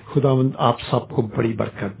करें। खुदावंद आप सबको बड़ी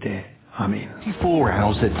बरकत दे। आमीन। 24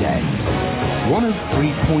 hours a day,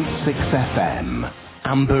 103.6 FM,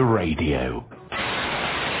 Amber Radio.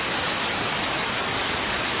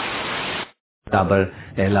 बराबर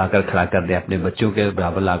लाकर खड़ा कर दे, अपने बच्चों के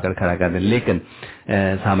बराबर लाकर खड़ा कर दे। लेकिन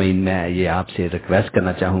सामीन, मैं ये आपसे रिक्वेस्ट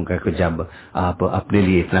करना चाहूँगा कि जब आप अपने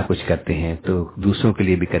लिए इतना कुछ करते हैं तो दूसरों के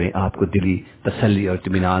लिए भी करें, आपको दिली तसल्ली और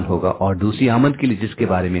इत्मीनान होगा। और दूसरी आमद के लिए जिसके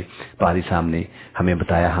बारे में पारी साहब ने हमें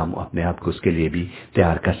बताया, हम अपने आप को उसके लिए भी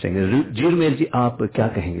तैयार कर सकेंगे। जी रुमेल जी, आप क्या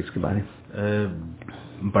कहेंगे इसके बारे में?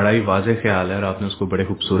 बड़ा ही वाज़ेह ख्याल है और आपने उसको बड़े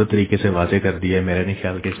खूबसूरत तरीके से वाज़ेह कर दिया है। मेरा नहीं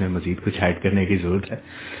ख्याल कि इसमें मजीद कुछ ऐड करने की ज़रूरत है।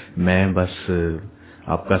 मैं बस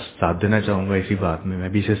आपका साथ देना चाहूँगा इसी बात में, मैं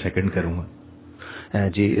भी इसे सेकंड करूँगा।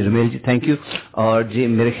 जी रुमेल जी, थैंक यू। और जी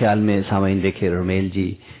मेरे ख्याल में सामाइन देखे, रुमेल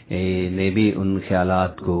जी ने भी उन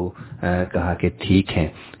ख्यालात को कहा कि ठीक है,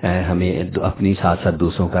 हमें अपनी साथ साथ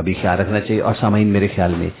दूसरों का भी ख्याल रखना चाहिए। और सामाइन, मेरे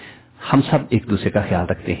ख्याल में हम सब एक दूसरे का ख्याल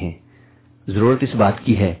रखते हैं। ज़रूरत इस बात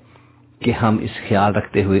की है کہ ہم اس خیال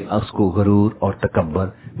رکھتے ہوئے اس کو غرور اور تکبر،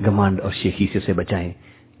 گھمنڈ اور شیخی سے بچائیں،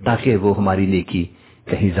 تاکہ وہ ہماری نیکی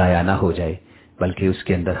کہیں ضائع نہ ہو جائے، بلکہ اس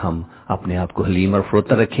کے اندر ہم اپنے آپ کو حلیم اور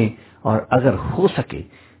فروتن رکھیں، اور اگر ہو سکے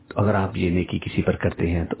تو اگر آپ یہ نیکی کسی پر کرتے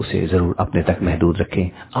ہیں تو اسے ضرور اپنے تک محدود رکھیں.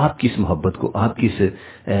 آپ کی اس محبت کو، آپ کی اس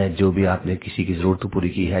جو بھی آپ نے کسی کی ضرورت پوری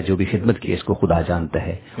کی ہے، جو بھی خدمت کی ہے، اس کو خدا جانتا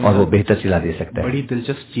ہے اور وہ بہتر صلہ دے سکتا ہے. بڑی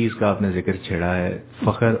دلچسپ چیز کا آپ نے ذکر چھیڑا ہے،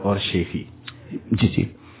 فخر اور شیخی. جی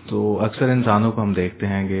تو اکثر انسانوں کو ہم دیکھتے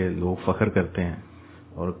ہیں کہ لوگ فخر کرتے ہیں،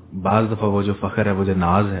 اور بعض دفعہ وہ جو فخر ہے، وہ جو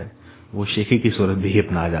ناز ہے، وہ شیخی کی صورت بھی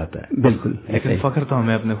اپنا جاتا ہے. بالکل. لیکن فخر تو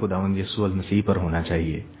ہمیں اپنے خداوند یسوع المسیح پر ہونا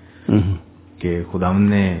چاہیے کہ خداوند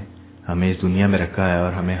نے ہمیں اس دنیا میں رکھا ہے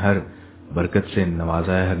اور ہمیں ہر برکت سے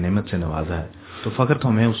نوازا ہے، ہر نعمت سے نوازا ہے، تو فخر تو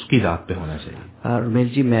ہمیں اس کی ذات پہ ہونا چاہیے. اور میل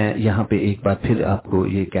جی، میں یہاں پہ ایک بات پھر آپ کو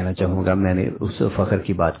یہ کہنا چاہوں گا، میں نے اس فخر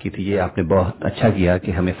کی بات کی تھی، یہ آپ نے بہت اچھا کیا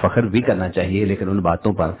کہ ہمیں فخر بھی کرنا چاہیے، لیکن ان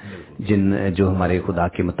باتوں پر جو ہمارے خدا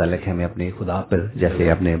کے متعلق ہے، ہمیں اپنے خدا پر جیسے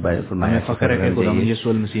اپنے فرمایا فخر ہے کہ خدا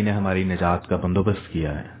یسوع المسیح نے ہماری نجات کا بندوبست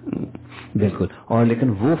کیا ہے. بالکل. اور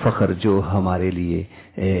لیکن وہ فخر جو ہمارے لیے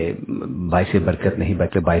باعث برکت نہیں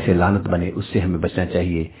بلکہ باعث لعنت بنے، اس سے ہمیں بچنا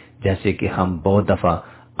چاہیے. جیسے کہ ہم بہت دفعہ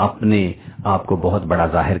اپنے آپ کو بہت بڑا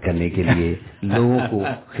ظاہر کرنے کے لیے لوگوں کو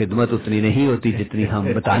خدمت اتنی نہیں ہوتی جتنی ہم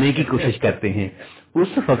بتانے کی کوشش کرتے ہیں،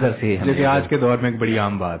 اس فخر سے جو کہ آج کے دور میں ایک بڑی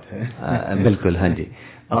عام بات ہے. بالکل، ہاں جی.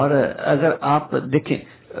 اور اگر آپ دیکھیں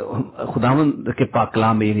خداوند کے پاک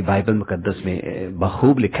کلام میں، یعنی بائبل مقدس میں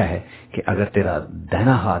بخوب لکھا ہے کہ اگر تیرا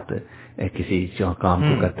دہنا ہاتھ کسی کام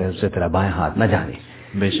کو کرتا ہے، اس سے تیرا بائیں ہاتھ نہ جانے.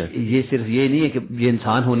 بے شک یہ صرف یہ نہیں ہے کہ یہ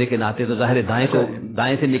انسان ہونے کے ناطے تو ظاہر ہے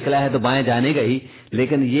دائیں سے نکلا ہے تو بائیں جانے گا ہی،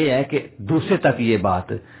 لیکن یہ ہے کہ دوسرے تک یہ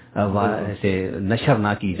بات سے نشر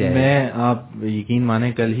نہ کی جائے. میں آپ یقین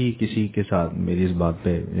مانیں، کل ہی کسی کے ساتھ میری اس بات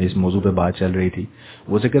پہ، اس موضوع پہ بات چل رہی تھی.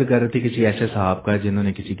 وہ ذکر کر رہے تھے کسی ایسے صاحب کا جنہوں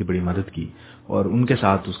نے کسی کی بڑی مدد کی، اور ان کے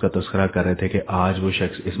ساتھ اس کا تذکرہ کر رہے تھے کہ آج وہ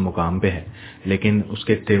شخص اس مقام پہ ہے، لیکن اس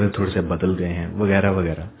کے تیور تھوڑے سے بدل گئے ہیں وغیرہ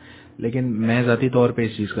وغیرہ. لیکن میں ذاتی طور پہ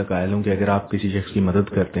اس چیز کا قائل ہوں کہ اگر آپ کسی شخص کی مدد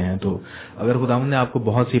کرتے ہیں، تو اگر خداوند نے آپ کو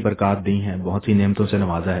بہت سی برکات دی ہیں، بہت سی نعمتوں سے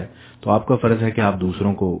نوازا ہے، تو آپ کا فرض ہے کہ آپ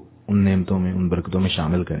دوسروں کو ان نعمتوں میں، ان برکتوں میں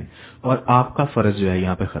شامل کریں. اور آپ کا فرض جو ہے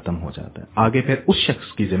یہاں پہ ختم ہو جاتا ہے. آگے پھر اس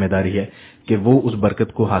شخص کی ذمہ داری ہے کہ وہ اس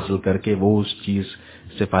برکت کو حاصل کر کے، وہ اس چیز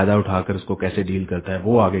سے فائدہ اٹھا کر اس کو کیسے ڈیل کرتا ہے،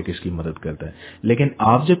 وہ آگے کس کی مدد کرتا ہے. لیکن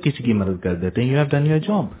آپ جب کسی کی مدد کر دیتے ہیں، you have done your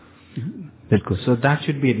job. بالکل. سو دیٹ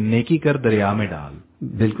شوڈ بی، نیکی کر دریا میں ڈال.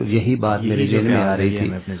 بالکل یہی بات میرے ذہن میں آ رہی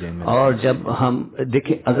تھی. اور جب ہم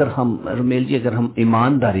دیکھیں، اگر ہم رمیل جی، اگر ہم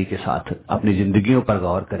ایمانداری کے ساتھ اپنی زندگیوں پر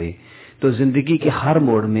غور کریں تو زندگی کے ہر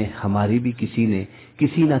موڑ میں ہماری بھی کسی نے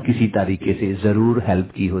کسی نہ کسی طریقے سے ضرور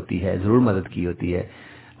ہیلپ کی ہوتی ہے، ضرور مدد کی ہوتی ہے.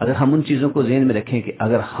 اگر ہم ان چیزوں کو ذہن میں رکھیں کہ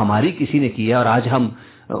اگر ہماری کسی نے کیا اور آج ہم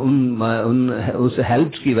اس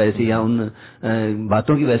ہیلپ کی وجہ سے یا ان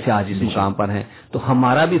باتوں کی وجہ سے آج اس مقام پر ہیں، تو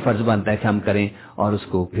ہمارا بھی فرض بنتا ہے کہ ہم کریں اور اس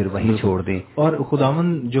کو پھر وہیں چھوڑ دیں. اور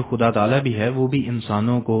خداوند جو خدا تعالیٰ بھی ہے، وہ بھی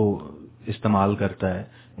انسانوں کو استعمال کرتا ہے،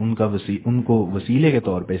 ان کو وسیلے کے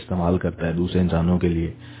طور پہ استعمال کرتا ہے دوسرے انسانوں کے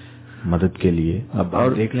لیے، مدد کے لیے. اب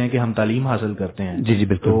اور دیکھ لیں کہ ہم تعلیم حاصل کرتے ہیں. جی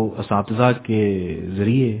بالکل. تو اساتذہ کے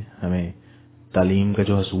ذریعے ہمیں تعلیم کا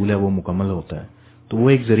جو حصول ہے وہ مکمل ہوتا ہے، تو وہ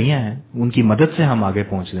ایک ذریعہ ہے، ان کی مدد سے ہم آگے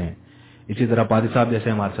پہنچ رہے ہیں. اسی طرح پادری صاحب جیسے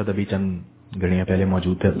ہمارے ساتھ ابھی چند گھڑیاں پہلے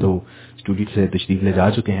موجود تھے، تو اسٹوڈیو سے تشریف لے جا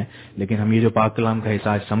چکے ہیں، لیکن ہم یہ جو پاک کلام کا حصہ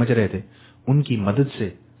آج سمجھ رہے تھے، ان کی مدد سے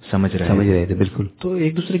سمجھ رہے تھے. بالکل. تو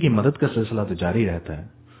ایک دوسرے کی مدد کا سلسلہ تو جاری رہتا ہے.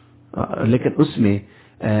 لیکن اس میں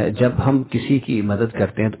جب ہم کسی کی مدد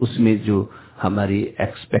کرتے ہیں تو اس میں جو ہماری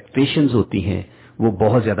ایکسپیکٹیشنز ہوتی ہیں وہ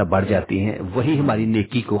بہت زیادہ بڑھ جاتی ہیں، وہی ہماری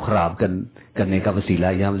نیکی کو خراب کرنے کا وسیلہ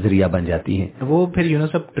یا ذریعہ بن جاتی ہیں. وہ پھر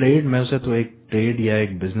سب ٹریڈ، میں اسے تو ایک ٹریڈ یا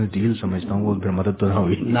ایک بزنس ڈیل سمجھتا ہوں، وہ پھر مدد تو نہ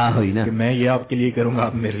ہوئی نا، کہ میں یہ آپ کے لیے کروں گا،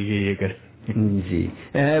 آپ میرے لیے یہ کریں. جی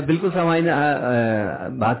بالکل. سامعین،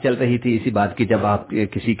 بات چل رہی تھی اسی بات کی، جب آپ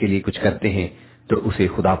کسی کے لیے کچھ کرتے ہیں تو اسے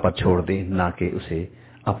خدا پر چھوڑ دیں، نہ کہ اسے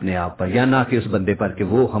اپنے آپ پر، یا نہ کہ اس بندے پر کہ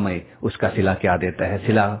وہ ہمیں اس کا صلہ کیا دیتا ہے.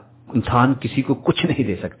 صلہ انسان کسی کو کچھ نہیں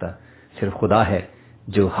دے سکتا، صرف خدا ہے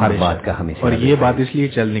جو ہر بات کا ہمیں. اور یہ بات اس لیے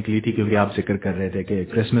چل نکلی تھی کیونکہ آپ ذکر کر رہے تھے کہ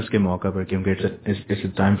کرسمس کے موقع پر، کیونکہ اٹس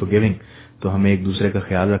ٹائم فار گیونگ، تو ہمیں ایک دوسرے کا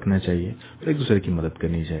خیال رکھنا چاہیے اور ایک دوسرے کی مدد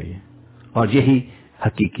کرنی چاہیے، اور یہی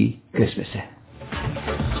حقیقی کرسمس ہے.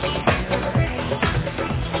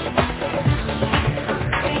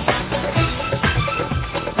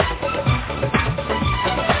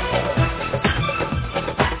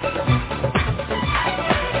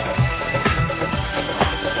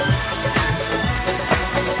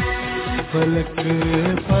 فلک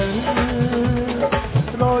پر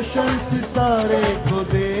روشن ستارے کو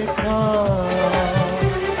دیکھا،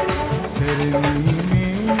 گرمی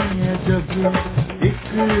میں جب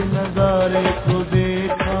ایک نظارے کو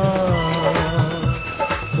دیکھا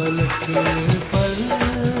فلک پر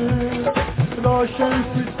روشن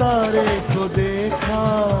ستارے کو دیکھا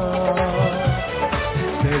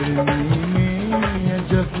گرمی میں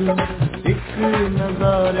جب ایک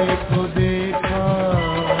نظارے کو دیکھا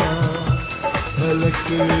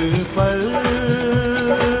فلک پر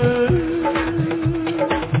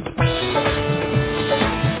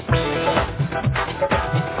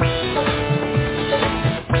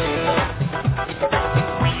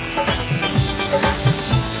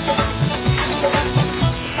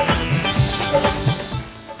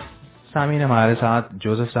سامعین ہمارے ساتھ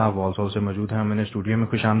جوزف صاحب والسول سے موجود ہیں. ہم انہیں اسٹوڈیو میں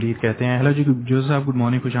خوش آمدید کہتے ہیں. ہیلو جی جوزف صاحب, گڈ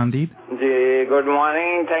مارننگ, خوش آمدید. جی good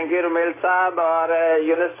morning, thank you Romail صاحب اور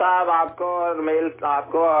یونس صاحب, آپ کو اور رومیل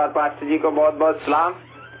آپ کو اور پاسٹر جی کو بہت بہت سلام.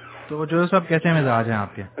 تو جوزف صاحب کیسے مزاج ہیں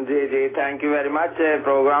آپ کے؟ جی جی thank you very much.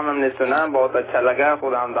 Programme ہم نے سنا, بہت اچھا لگا.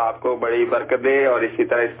 خداوند آپ کو بڑی برکت دے اور اسی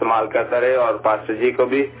طرح استعمال کرتا رہے, اور پاسٹر جی کو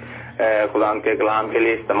بھی خداوند کے کلام کے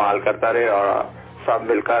لیے استعمال کرتا رہے, اور سب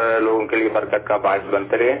مل کر لوگوں کے لیے برکت کا باعث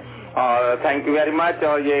بنتے رہے. اور تھینک یو ویری مچ.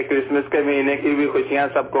 اور یہ کرسمس کے مہینے کی بھی خوشیاں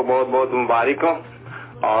سب کو بہت بہت مبارک ہوں,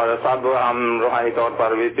 اور سب ہم روحانی طور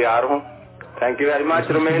پر بھی تیار ہوں. Thank you very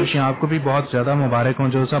much Romail. آپ کو بھی بہت زیادہ مبارک ہوں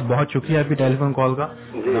جو صاحب, بہت شکریہ آپ کی ٹیلی فون کال کا.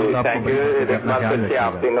 جی تھینک یو,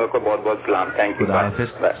 آپ تینوں کو بہت بہت سلام. Thank you.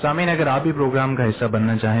 سامعین اگر آپ بھی پروگرام کا حصہ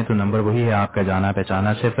بننا چاہیں تو نمبر وہی ہے آپ کا جانا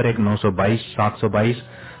پہچانا 01-922-722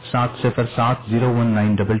 707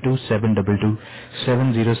 01922 722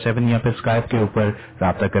 707, یا پھر اسکائپ کے اوپر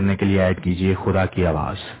رابطہ کرنے کے لیے ایڈ کیجیے خدا کی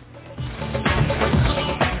آواز.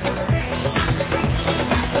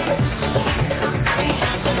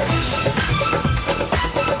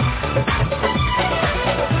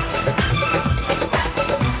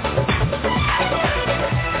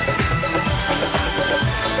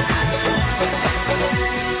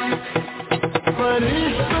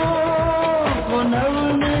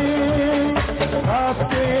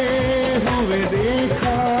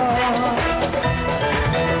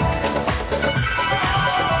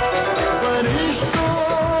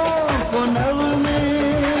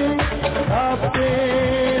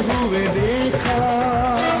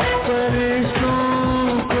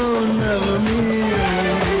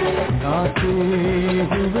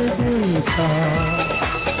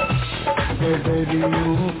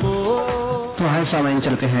 سامعین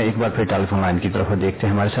چلتے ہیں ایک بار پھر ٹیلی فون لائن کی طرف دیکھتے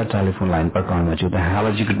ہیں. ہمارے ساتھ ٹیلی فون لائن پر کون موجود ہے؟ ہیلو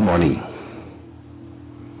جی, گڈ مارننگ.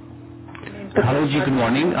 ہیلو جی, گڈ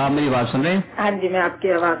مارننگ. آپ میری آواز سن رہے ہیں؟ ہاں جی, میں آپ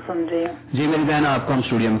کی آواز سن رہی ہوں. جی میری بہن, آپ کو ہم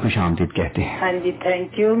اسٹوڈیو میں خوش آمدید کہتے ہیں. ہاں جی,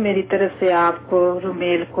 تھینک یو. میری طرف سے آپ کو,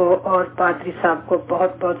 رومیل کو اور پادری صاحب کو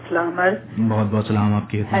بہت بہت سلام. بہت بہت سلام آپ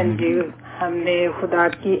کی. ہاں جی, ہم نے خدا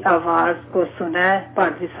کی آواز کو سنا ہے.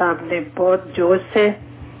 پادری صاحب نے بہت جوش سے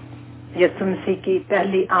یسوع مسیح کی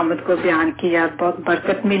پہلی آمد کو بیان کیا, بہت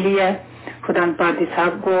برکت ملی ہے. خدا پادری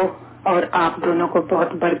صاحب کو اور آپ دونوں کو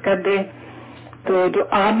بہت برکت دے. تو جو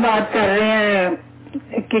آپ بات کر رہے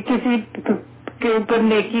ہیں کہ کسی کے اوپر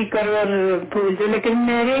نیکی کرو اور بھول دو, لیکن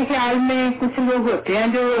میرے خیال میں کچھ لوگ ہوتے ہیں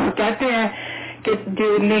جو کہتے ہیں کہ جو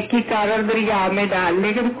نیکی کارر دریا میں ڈال,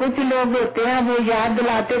 لیکن کچھ لوگ ہوتے ہیں وہ یاد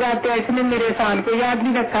دلاتے رہتے ہیں, اس نے میرے احسان کو یاد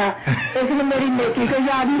نہیں رکھا, اس نے میری نیکی کو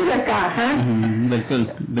یاد نہیں رکھا. بالکل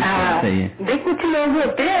صحیح ہے. کچھ لوگ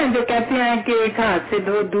ہوتے ہیں جو کہتے ہیں کہ ایک ہاتھ سے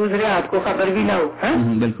دوسرے ہاتھ کو خبر بھی نہ ہو.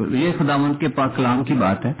 بالکل, یہ خداوند کے پاک کلام کی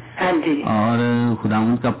بات ہے. ہاں جی, اور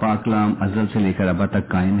خداوند کا پاک کلام ازل سے لے کر اب تک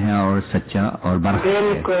قائم ہے اور سچا اور برحق ہے.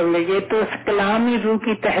 بالکل, یہ تو کلام ہی روح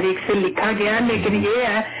کی تحریک سے لکھا گیا, لیکن یہ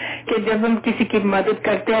ہے کہ جب ہم کسی کی مدد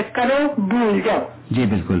کرتے ہیں کرو بھول جاؤ. جی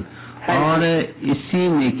بالکل, اور اسی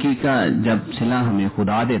نیکی کا جب صلہ ہمیں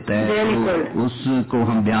خدا دیتا ہے تو اس کو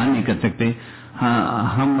ہم بیان نہیں کر سکتے.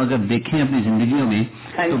 ہم اگر دیکھیں اپنی زندگیوں میں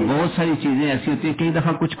تو بہت ساری چیزیں ایسی ہوتی ہیں, کئی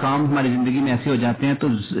دفعہ کچھ کام ہماری زندگی میں ایسے ہو جاتے ہیں تو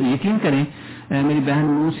یقین کریں میری بہن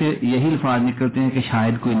منہ سے یہی الفاظ نکلتے ہیں کہ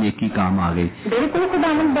شاید کوئی نیکی کام آ گئی. بالکل,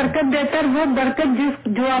 خدا ہم برکت دیتا ہے. وہ برکت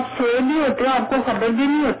جو آپ سوئے بھی ہوتے ہو آپ کو خبر بھی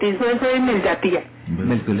نہیں ہوتی, سوئے مل جاتی ہے.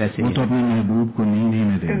 بالکل ایسے, وہ تو اپنے محبوب کو نیند ہی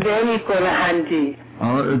میں دے. بالکل, ہاں جی.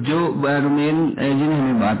 اور جو رومیل جی نے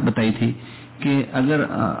ہمیں بات بتائی تھی کہ اگر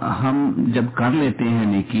ہم جب کر لیتے ہیں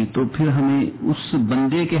نیکی تو پھر ہمیں اس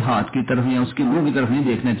بندے کے ہاتھ کی طرف یا اس کے منہ کی طرف نہیں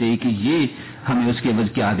دیکھنا چاہیے کہ یہ ہمیں اس کے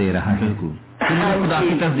عوض کیا دے رہا ہے. خدا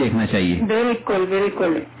کی طرف دیکھنا چاہیے. بالکل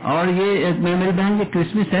بالکل. اور یہ میری بہن یہ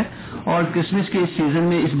کرسمس ہے, اور کرسمس کے اس سیزن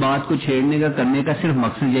میں اس بات کو چھیڑنے کا کرنے کا صرف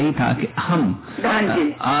مقصد یہی تھا کہ ہم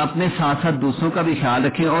اپنے ساتھ ساتھ دوسروں کا بھی خیال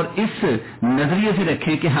رکھیں اور اس نظریے سے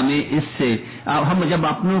رکھیں کہ ہمیں اس سے ہم جب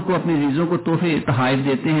اپنوں کو اپنی چیزوں کو تحفے تحائف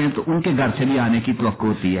دیتے ہیں تو ان کے گھر سے بھی آنے کی توقع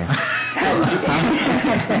ہوتی ہے.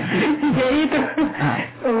 یہی تو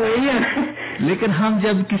وہی ہے لیکن ہم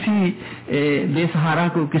جب کسی بے سہارا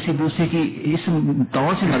کو کسی دوسرے کی اس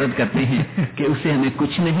طور سے مدد کرتے ہیں کہ اس سے ہمیں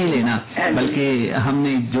کچھ نہیں لینا بلکہ ہم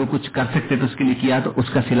نے جو کچھ کر سکتے تو اس کے لیے کیا تو اس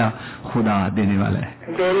کا صلہ خدا دینے والا ہے.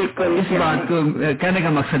 بالکل اس بات کو کہنے کا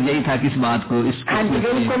مقصد یہی تھا کہ اس بات کو اس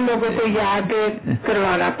بالکل لوگوں کو یاد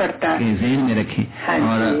کروانا پڑتا ہے, ذہن میں رکھیں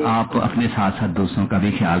اور آپ اپنے ساتھ ساتھ دوسروں کا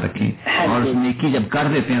بھی خیال رکھیں اور اس نیکی جب کر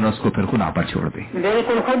دیتے ہیں تو اس کو پھر خدا پر چھوڑ دیں.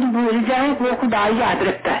 بالکل خود بھول جائیں وہ خدا یاد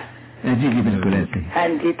رکھتا ہے. جی جی بالکل ایسے. ہاں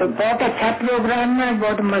جی, تو بہت اچھا پروگرام ہے,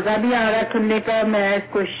 بہت مزہ بھی آ رہا ہے سننے کا. میں اس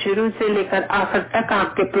کو شروع سے لے کر آخر تک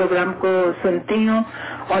آپ کے پروگرام کو سنتی ہوں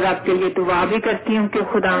اور آپ کے لیے دعا بھی کرتی ہوں کہ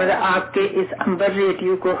خدا آپ کے اس امبر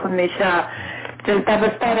ریڈیو کو ہمیشہ چلتا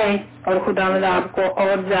بستا رہے اور خدا آپ کو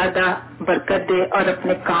اور زیادہ برکت دے اور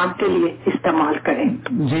اپنے کام کے لیے استعمال کریں.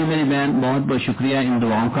 جی میری بہن, بہت بہت شکریہ ان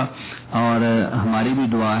دعاؤں کا, اور ہماری بھی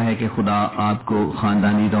دعا ہے کہ خدا آپ کو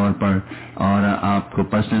خاندانی طور پر اور آپ کو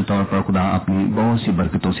پرسنل طور پر خدا اپنی بہت سی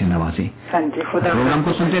برکتوں سے نوازے. ہاں جی, خدا پروگرام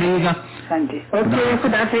کو سنتے رہیے گا. ہاں جی, اوکے,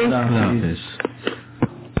 خدا حافظ.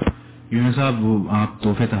 یونس صاحب, آپ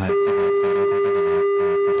تحفہ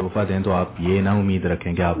دیں تو آپ یہ نہ امید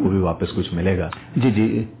رکھیں کہ آپ کو بھی واپس کچھ ملے گا. جی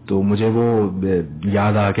جی, تو مجھے وہ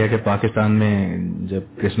یاد آ گیا کہ پاکستان میں جب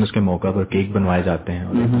کرسمس کے موقع پر کیک بنوائے جاتے ہیں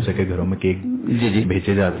اور ایک دوسرے کے گھروں میں کیک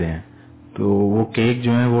بھیجے جاتے ہیں تو وہ کیک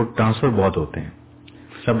جو ہیں وہ ٹرانسفر بہت ہوتے ہیں,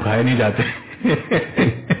 سب کھائے نہیں جاتے.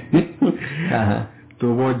 تو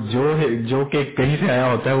وہ جو کیک کہیں سے آیا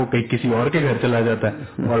ہوتا ہے وہ کیک کسی اور کے گھر چلا جاتا ہے.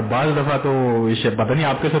 اور بعض دفعہ تو پتہ نہیں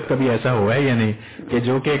آپ کے ساتھ کبھی ایسا ہوا ہے یا نہیں کہ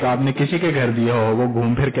جو کیک آپ نے کسی کے گھر دیا ہو وہ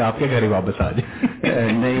گھوم پھر کے آپ کے گھر ہی واپس آ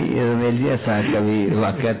جائے. نہیں جی, ایسا کبھی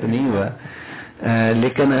واقعہ تو نہیں ہوا,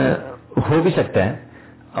 لیکن ہو بھی سکتا ہے.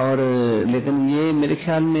 اور لیکن یہ میرے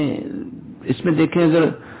خیال میں اس میں دیکھیں اگر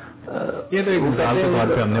یہ تو ایک مثال کے طور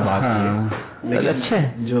پہ ہم نے بات کی, اچھا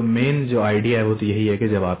ہے. جو مین جو آئیڈیا ہے وہ تو یہی ہے کہ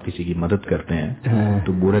جب آپ کسی کی مدد کرتے ہیں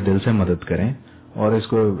تو پورے دل سے مدد کریں اور اس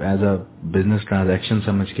کو ایز اے بزنس ٹرانزیکشن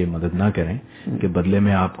سمجھ کے مدد نہ کریں کہ بدلے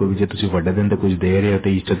میں آپ کو بھی جو تسی وڈے دن تے کچھ دے رہے ہوتے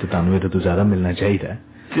ایسٹر تے تانوں تو زیادہ ملنا چاہیے.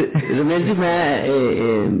 رمیش جی, میں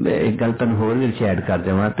ایک گل تن ہور وچ ایڈ کر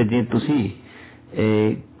دیواں تے جے تسی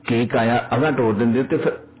کیک آیا اگا توڑ دیندے تے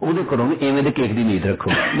پھر اودے کرو ایویں دے کیک دی امید رکھو.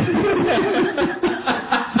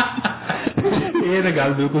 یہ تو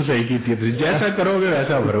گل بالکل صحیح کی تھی, جیسا کرو گے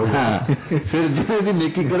ویسا بھرو گے. پھر جتنے بھی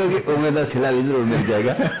نیکی کرو گے اویں دا صلہ بھی ضرور مل جائے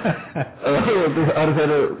گا. اور پھر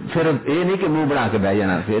یہ نہیں کہ منہ بنا کے بہ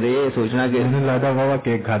جانا, پھر یہ سوچنا کہ لگتا بابا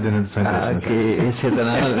کیک کھا دینا کہ اسی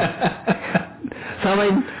طرح.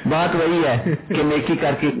 سامعین, بات وہی ہے کہ نیکی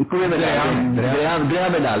کر کے کنویں میں دریا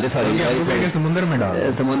میں ڈال دے, سمندر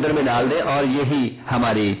میں ڈال دے. اور یہی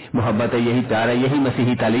ہماری محبت ہے, یہی پیار ہے, یہی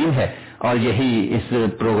مسیحی تعلیم ہے اور یہی اس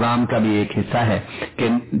پروگرام کا بھی ایک حصہ ہے کہ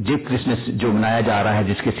جس کرسمس جو منایا جا رہا ہے,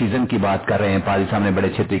 جس کے سیزن کی بات کر رہے ہیں, پادری صاحب نے بڑے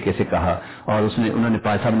اچھے طریقے سے کہا اور انہوں نے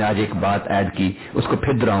پادری صاحب نے آج ایک بات ایڈ کی, اس کو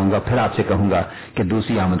پھر دہراؤں گا, پھر آپ سے کہوں گا کہ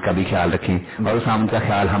دوسری آمد کا بھی خیال رکھیں اور اس آمد کا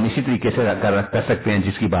خیال ہم اسی طریقے سے کر سکتے ہیں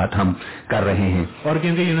جس کی بات ہم کر رہے ہیں. اور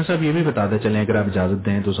کیونکہ یونس صاحب یہ بھی بتاتے چلیں اگر آپ اجازت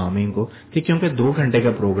دیں تو سامعین کو کہ کیونکہ 2 گھنٹے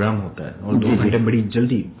کا پروگرام ہوتا ہے اور 2 گھنٹے بڑی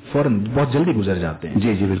جلدی فوراً بہت جلدی گزر جاتے ہیں.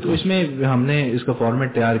 جی جی بالکل. تو اس میں ہم نے اس کا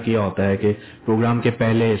فارمیٹ تیار کیا ہوتا ہے کہ پروگرام کے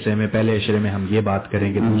پہلے حصے میں پہلے اشرے میں ہم یہ بات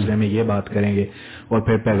کریں گے, دوسرے میں یہ بات کریں گے اور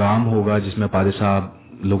پھر پیغام ہوگا جس میں پادری صاحب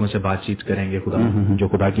لوگوں سے بات چیت کریں گے, جو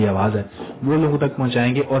خدا کی آواز ہے وہ لوگوں تک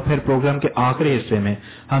پہنچائیں گے. اور پھر پروگرام کے آخری حصے میں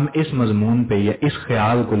ہم اس مضمون پہ یا اس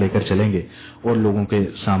خیال کو لے کر چلیں گے اور لوگوں کے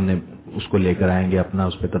سامنے اس کو لے کر آئیں گے, اپنا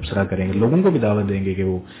اس پہ تبصرہ کریں گے, لوگوں کو بھی دعوت دیں گے کہ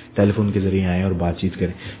وہ ٹیلی فون کے ذریعے آئیں اور بات چیت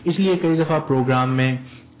کریں. اس لیے کئی دفعہ پروگرام میں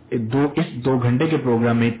اس 2 گھنٹے کے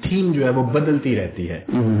پروگرام میں تھیم جو ہے وہ بدلتی رہتی ہے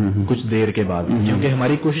کچھ دیر کے بعد, کیونکہ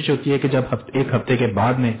ہماری کوشش ہوتی ہے کہ جب ایک ہفتے کے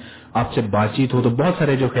بعد میں آپ سے بات چیت ہو تو بہت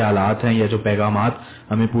سارے جو خیالات ہیں یا جو پیغامات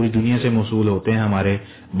ہمیں پوری دنیا سے موصول ہوتے ہیں ہمارے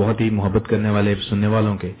بہت ہی محبت کرنے والے سننے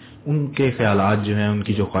والوں کے, ان کے خیالات جو ہیں, ان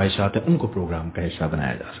کی جو خواہشات ہیں, ان کو پروگرام کا حصہ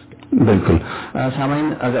بنایا جا سکے. بالکل.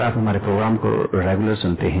 سامعین, اگر آپ ہمارے پروگرام کو ریگولر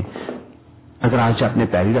سنتے ہیں, اگر آج آپ نے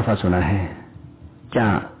پہلی دفعہ سنا ہے,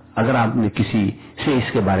 کیا اگر آپ نے کسی سے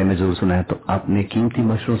اس کے بارے میں ضرور سنا ہے تو آپ نے قیمتی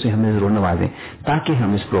مشوروں سے ہمیں ضرور نوازیں تاکہ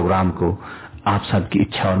ہم اس پروگرام کو آپ سب کی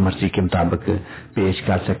اچھا اور مرضی کے مطابق پیش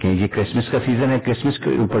کر سکیں. یہ کرسمس کا سیزن ہے, کرسمس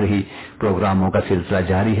کے اوپر ہی پروگراموں کا سلسلہ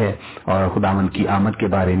جاری ہے اور خداوند کی آمد کے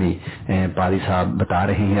بارے میں پادری صاحب بتا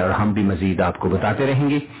رہے ہیں اور ہم بھی مزید آپ کو بتاتے رہیں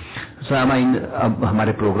گے. سامعین, اب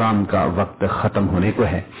ہمارے پروگرام کا وقت ختم ہونے کو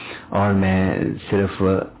ہے اور میں صرف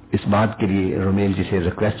اس بات کے لیے رومیل جی سے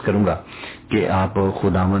ریکویسٹ کروں گا کہ آپ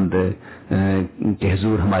خداوند کے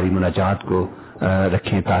حضور ہماری مناجات کو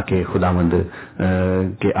رکھیں تاکہ خداوند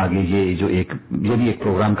کے آگے یہ بھی ایک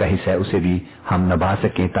پروگرام کا حصہ ہے، اسے بھی ہم نبھا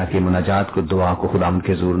سکیں تاکہ مناجات کو، دعا کو خداوند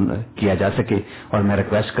کے حضور کیا جا سکے. اور میں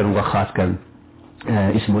ریکویسٹ کروں گا خاص کر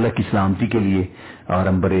اس ملک کی سلامتی کے لیے اور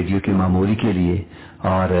امبر ریڈیو کی معموری کے لیے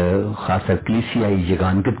اور خاص کر کلیسیائی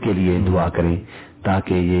یگانگت کے لیے دعا کریں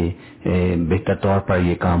تاکہ یہ بہتر طور پر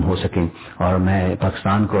یہ کام ہو سکیں. اور میں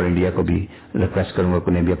پاکستان کو اور انڈیا کو بھی ریکویسٹ کروں گا کہ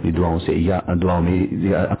انہیں بھی اپنی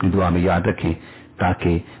دعا میں یاد رکھیں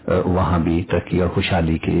تاکہ وہاں بھی ترقی اور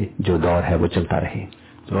خوشحالی کے جو دور ہے وہ چلتا رہے.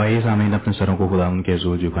 تو آئیے سامعین اپنے سروں کو خدا ان کے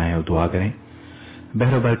حضور جھکائیں اور دعا کریں.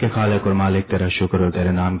 بحر و بر کے خالق اور مالک، تیرا شکر اور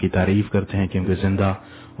تیرے نام کی تعریف کرتے ہیں کیونکہ زندہ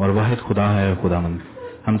اور واحد خدا ہے خداوند.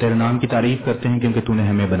 ہم تیرے نام کی تعریف کرتے ہیں کیونکہ تو نے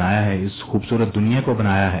ہمیں بنایا ہے، اس خوبصورت دنیا کو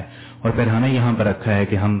بنایا ہے اور پھر ہمیں یہاں پر رکھا ہے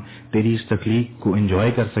کہ ہم تیری اس تخلیق کو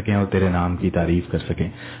انجوائے کر سکیں اور تیرے نام کی تعریف کر سکیں.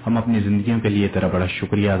 ہم اپنی زندگیوں کے لیے تیرا بڑا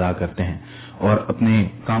شکریہ ادا کرتے ہیں اور اپنے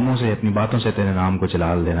کاموں سے، اپنی باتوں سے تیرے نام کو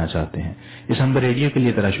جلال دینا چاہتے ہیں. اس امبر ریڈیو کے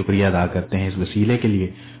لیے تیرا شکریہ ادا کرتے ہیں، اس وسیلے کے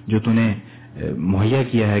لیے جو تو نے مہیا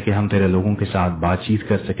کیا ہے کہ ہم تیرے لوگوں کے ساتھ بات چیت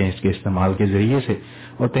کر سکیں اس کے استعمال کے ذریعے سے،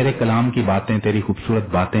 اور تیرے کلام کی باتیں، تیری خوبصورت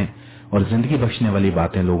باتیں اور زندگی بخشنے والی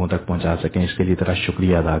باتیں لوگوں تک پہنچا سکیں. اس کے لیے تیرا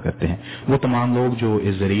شکریہ ادا کرتے ہیں. وہ تمام لوگ جو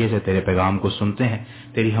اس ذریعے سے تیرے پیغام کو سنتے ہیں،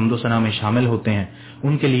 تیری حمد و ثنا میں شامل ہوتے ہیں،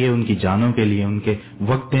 ان کے لیے، ان کی جانوں کے لیے، ان کے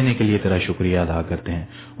وقت دینے کے لیے تیرا شکریہ ادا کرتے ہیں.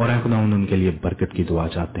 اور اے خدا ان کے لیے برکت کی دعا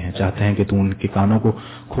چاہتے ہیں کہ تو ان کے کانوں کو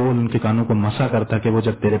کھول، ان کے کانوں کو مسا کرتا کہ وہ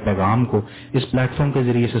جب تیرے پیغام کو اس پلیٹ فارم کے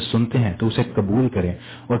ذریعے سے سنتے ہیں تو اسے قبول کریں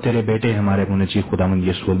اور تیرے بیٹے ہمارے منجی خداوند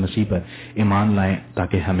یسوع المسیح پر ایمان لائیں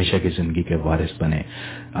تاکہ ہمیشہ کی زندگی کے وارث بنیں.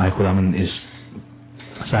 اے خداوند اس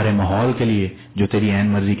سارے ماحول کے لیے جو تیری عین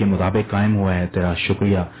مرضی کے مطابق قائم ہوا ہے تیرا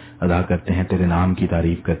شکریہ ادا کرتے ہیں، تیرے نام کی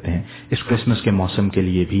تعریف کرتے ہیں. اس کرسمس کے موسم کے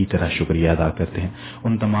لیے بھی تیرا شکریہ ادا کرتے ہیں.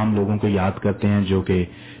 ان تمام لوگوں کو یاد کرتے ہیں جو کہ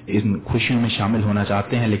ان خوشیوں میں شامل ہونا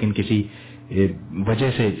چاہتے ہیں لیکن کسی وجہ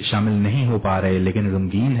سے شامل نہیں ہو پا رہے، لیکن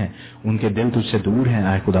غمگین ہیں، ان کے دل تجھ سے دور ہیں.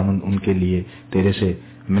 اے خداوند ان کے لیے تیرے سے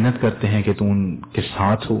منت کرتے ہیں کہ تو ان کے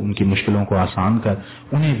ساتھ ہو، ان کی مشکلوں کو آسان کر.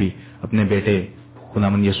 انہیں بھی اپنے بیٹے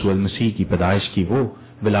خداوند یسوع المسیح کی پیدائش کی، وہ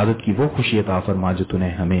ولادت کی وہ خوشی عطا فرما جو تو نے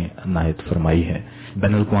ہمیں عنایت فرمائی ہے.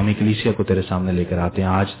 بین الاقوامی کلیسیا کو تیرے سامنے لے کر آتے ہیں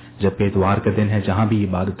آج جبکہ اتوار کا دن ہے، جہاں بھی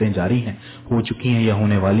عبادتیں جاری ہیں، ہو چکی ہیں یا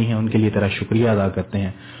ہونے والی ہیں، ان کے لیے تیرا شکریہ ادا کرتے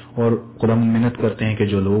ہیں اور خداوند منت کرتے ہیں کہ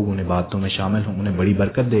جو لوگ ان عبادتوں میں شامل ہوں انہیں بڑی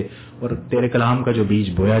برکت دے اور تیرے کلام کا جو بیج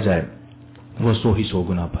بویا جائے وہ 100 ہی 100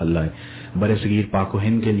 گنا پھل لائے. برے صغیر پاک و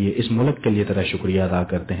ہند کے لیے، اس ملک کے لیے تیرا شکریہ ادا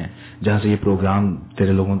کرتے ہیں جہاں سے یہ پروگرام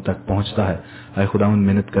تیرے لوگوں تک پہنچتا ہے. اے خداوند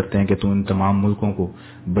منت کرتے ہیں کہ تو ان تمام ملکوں کو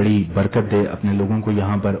بڑی برکت دے، اپنے لوگوں کو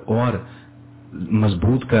یہاں پر اور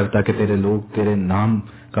مضبوط کر تاکہ تیرے لوگ تیرے نام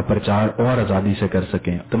کا پرچار اور آزادی سے کر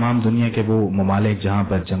سکیں. تمام دنیا کے وہ ممالک جہاں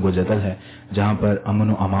پر جنگ و جدل ہے، جہاں پر امن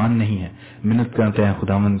و امان نہیں ہے، منت کرتے ہیں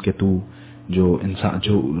خداوند کہ تو جو انسان،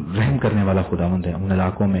 جو رحم کرنے والا خداوند ہے، ان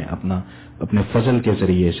علاقوں میں اپنے فضل کے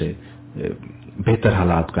ذریعے سے بہتر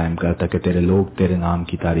حالات قائم کر تاکہ تیرے لوگ تیرے نام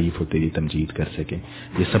کی تعریف اور تیری تمجید کر سکیں.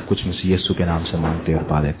 یہ سب کچھ مسیح یسوع کے نام سے مانگتے اور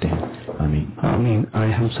پا لیتے ہیں، آمین آمین.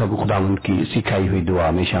 آئے ہم سب خداوند کی سکھائی ہوئی دعا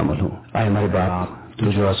میں شامل ہوں. آئے ہمارے باپ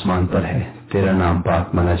تو جو آسمان پر ہے، تیرا نام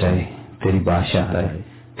پاک مانا جائے، تیری بادشاہت آئے،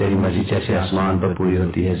 تیری مرضی جیسے آسمان پر پوری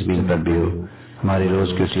ہوتی ہے زمین پر بھی ہو. ہمارے روز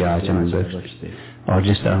کی روٹی آج ہمیں بخش دے، اور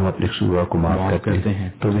جس طرح ہم اپنے قصوروں کو معاف کرتے ہیں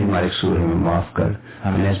تو بھی ہمارے قصور ہمیں معاف کر.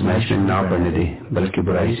 ہمیں آزمائش میں نہ پڑنے دے بلکہ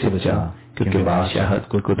برائی سے بچا، کیونکہ بادشاہت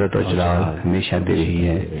کو قدرت اور جلال ہمیشہ دے رہی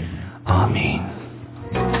ہے، آمین.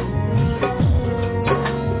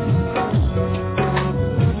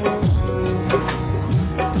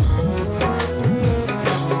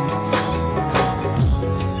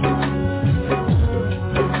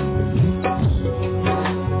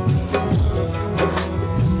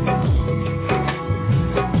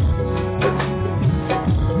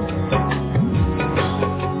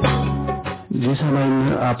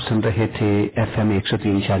 آپ سن رہے تھے FM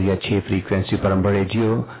 103.6 فریکوینسی پر امبر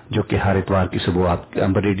ریڈیو، جو کہ ہر اتوار کی صبح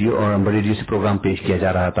امبر ریڈیو اور امبر ریڈیو سے پروگرام پیش کیا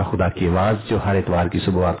جا رہا تھا خدا کی آواز، جو ہر اتوار کی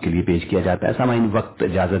صبح آپ کے لیے پیش کیا جاتا ہے. سامعین، وقت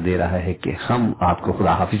اجازت دے رہا ہے کہ ہم آپ کو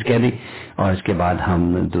خدا حافظ کہہ دیں اور اس کے بعد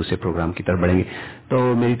ہم دوسرے پروگرام کی طرف بڑھیں گے.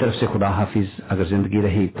 تو میری طرف سے خدا حافظ. اگر زندگی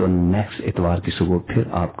رہی تو نیکسٹ اتوار کی صبح پھر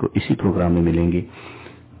آپ کو اسی پروگرام میں ملیں گے،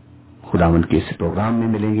 خداوند کے اس پروگرام میں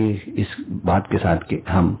ملیں گے، اس بات کے ساتھ کہ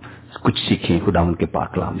ہم کچھ سیکھیں خداوند کے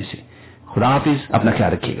پاک کلام میں سے. خدا حافظ، اپنا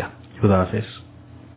خیال رکھیے گا. خدا حافظ.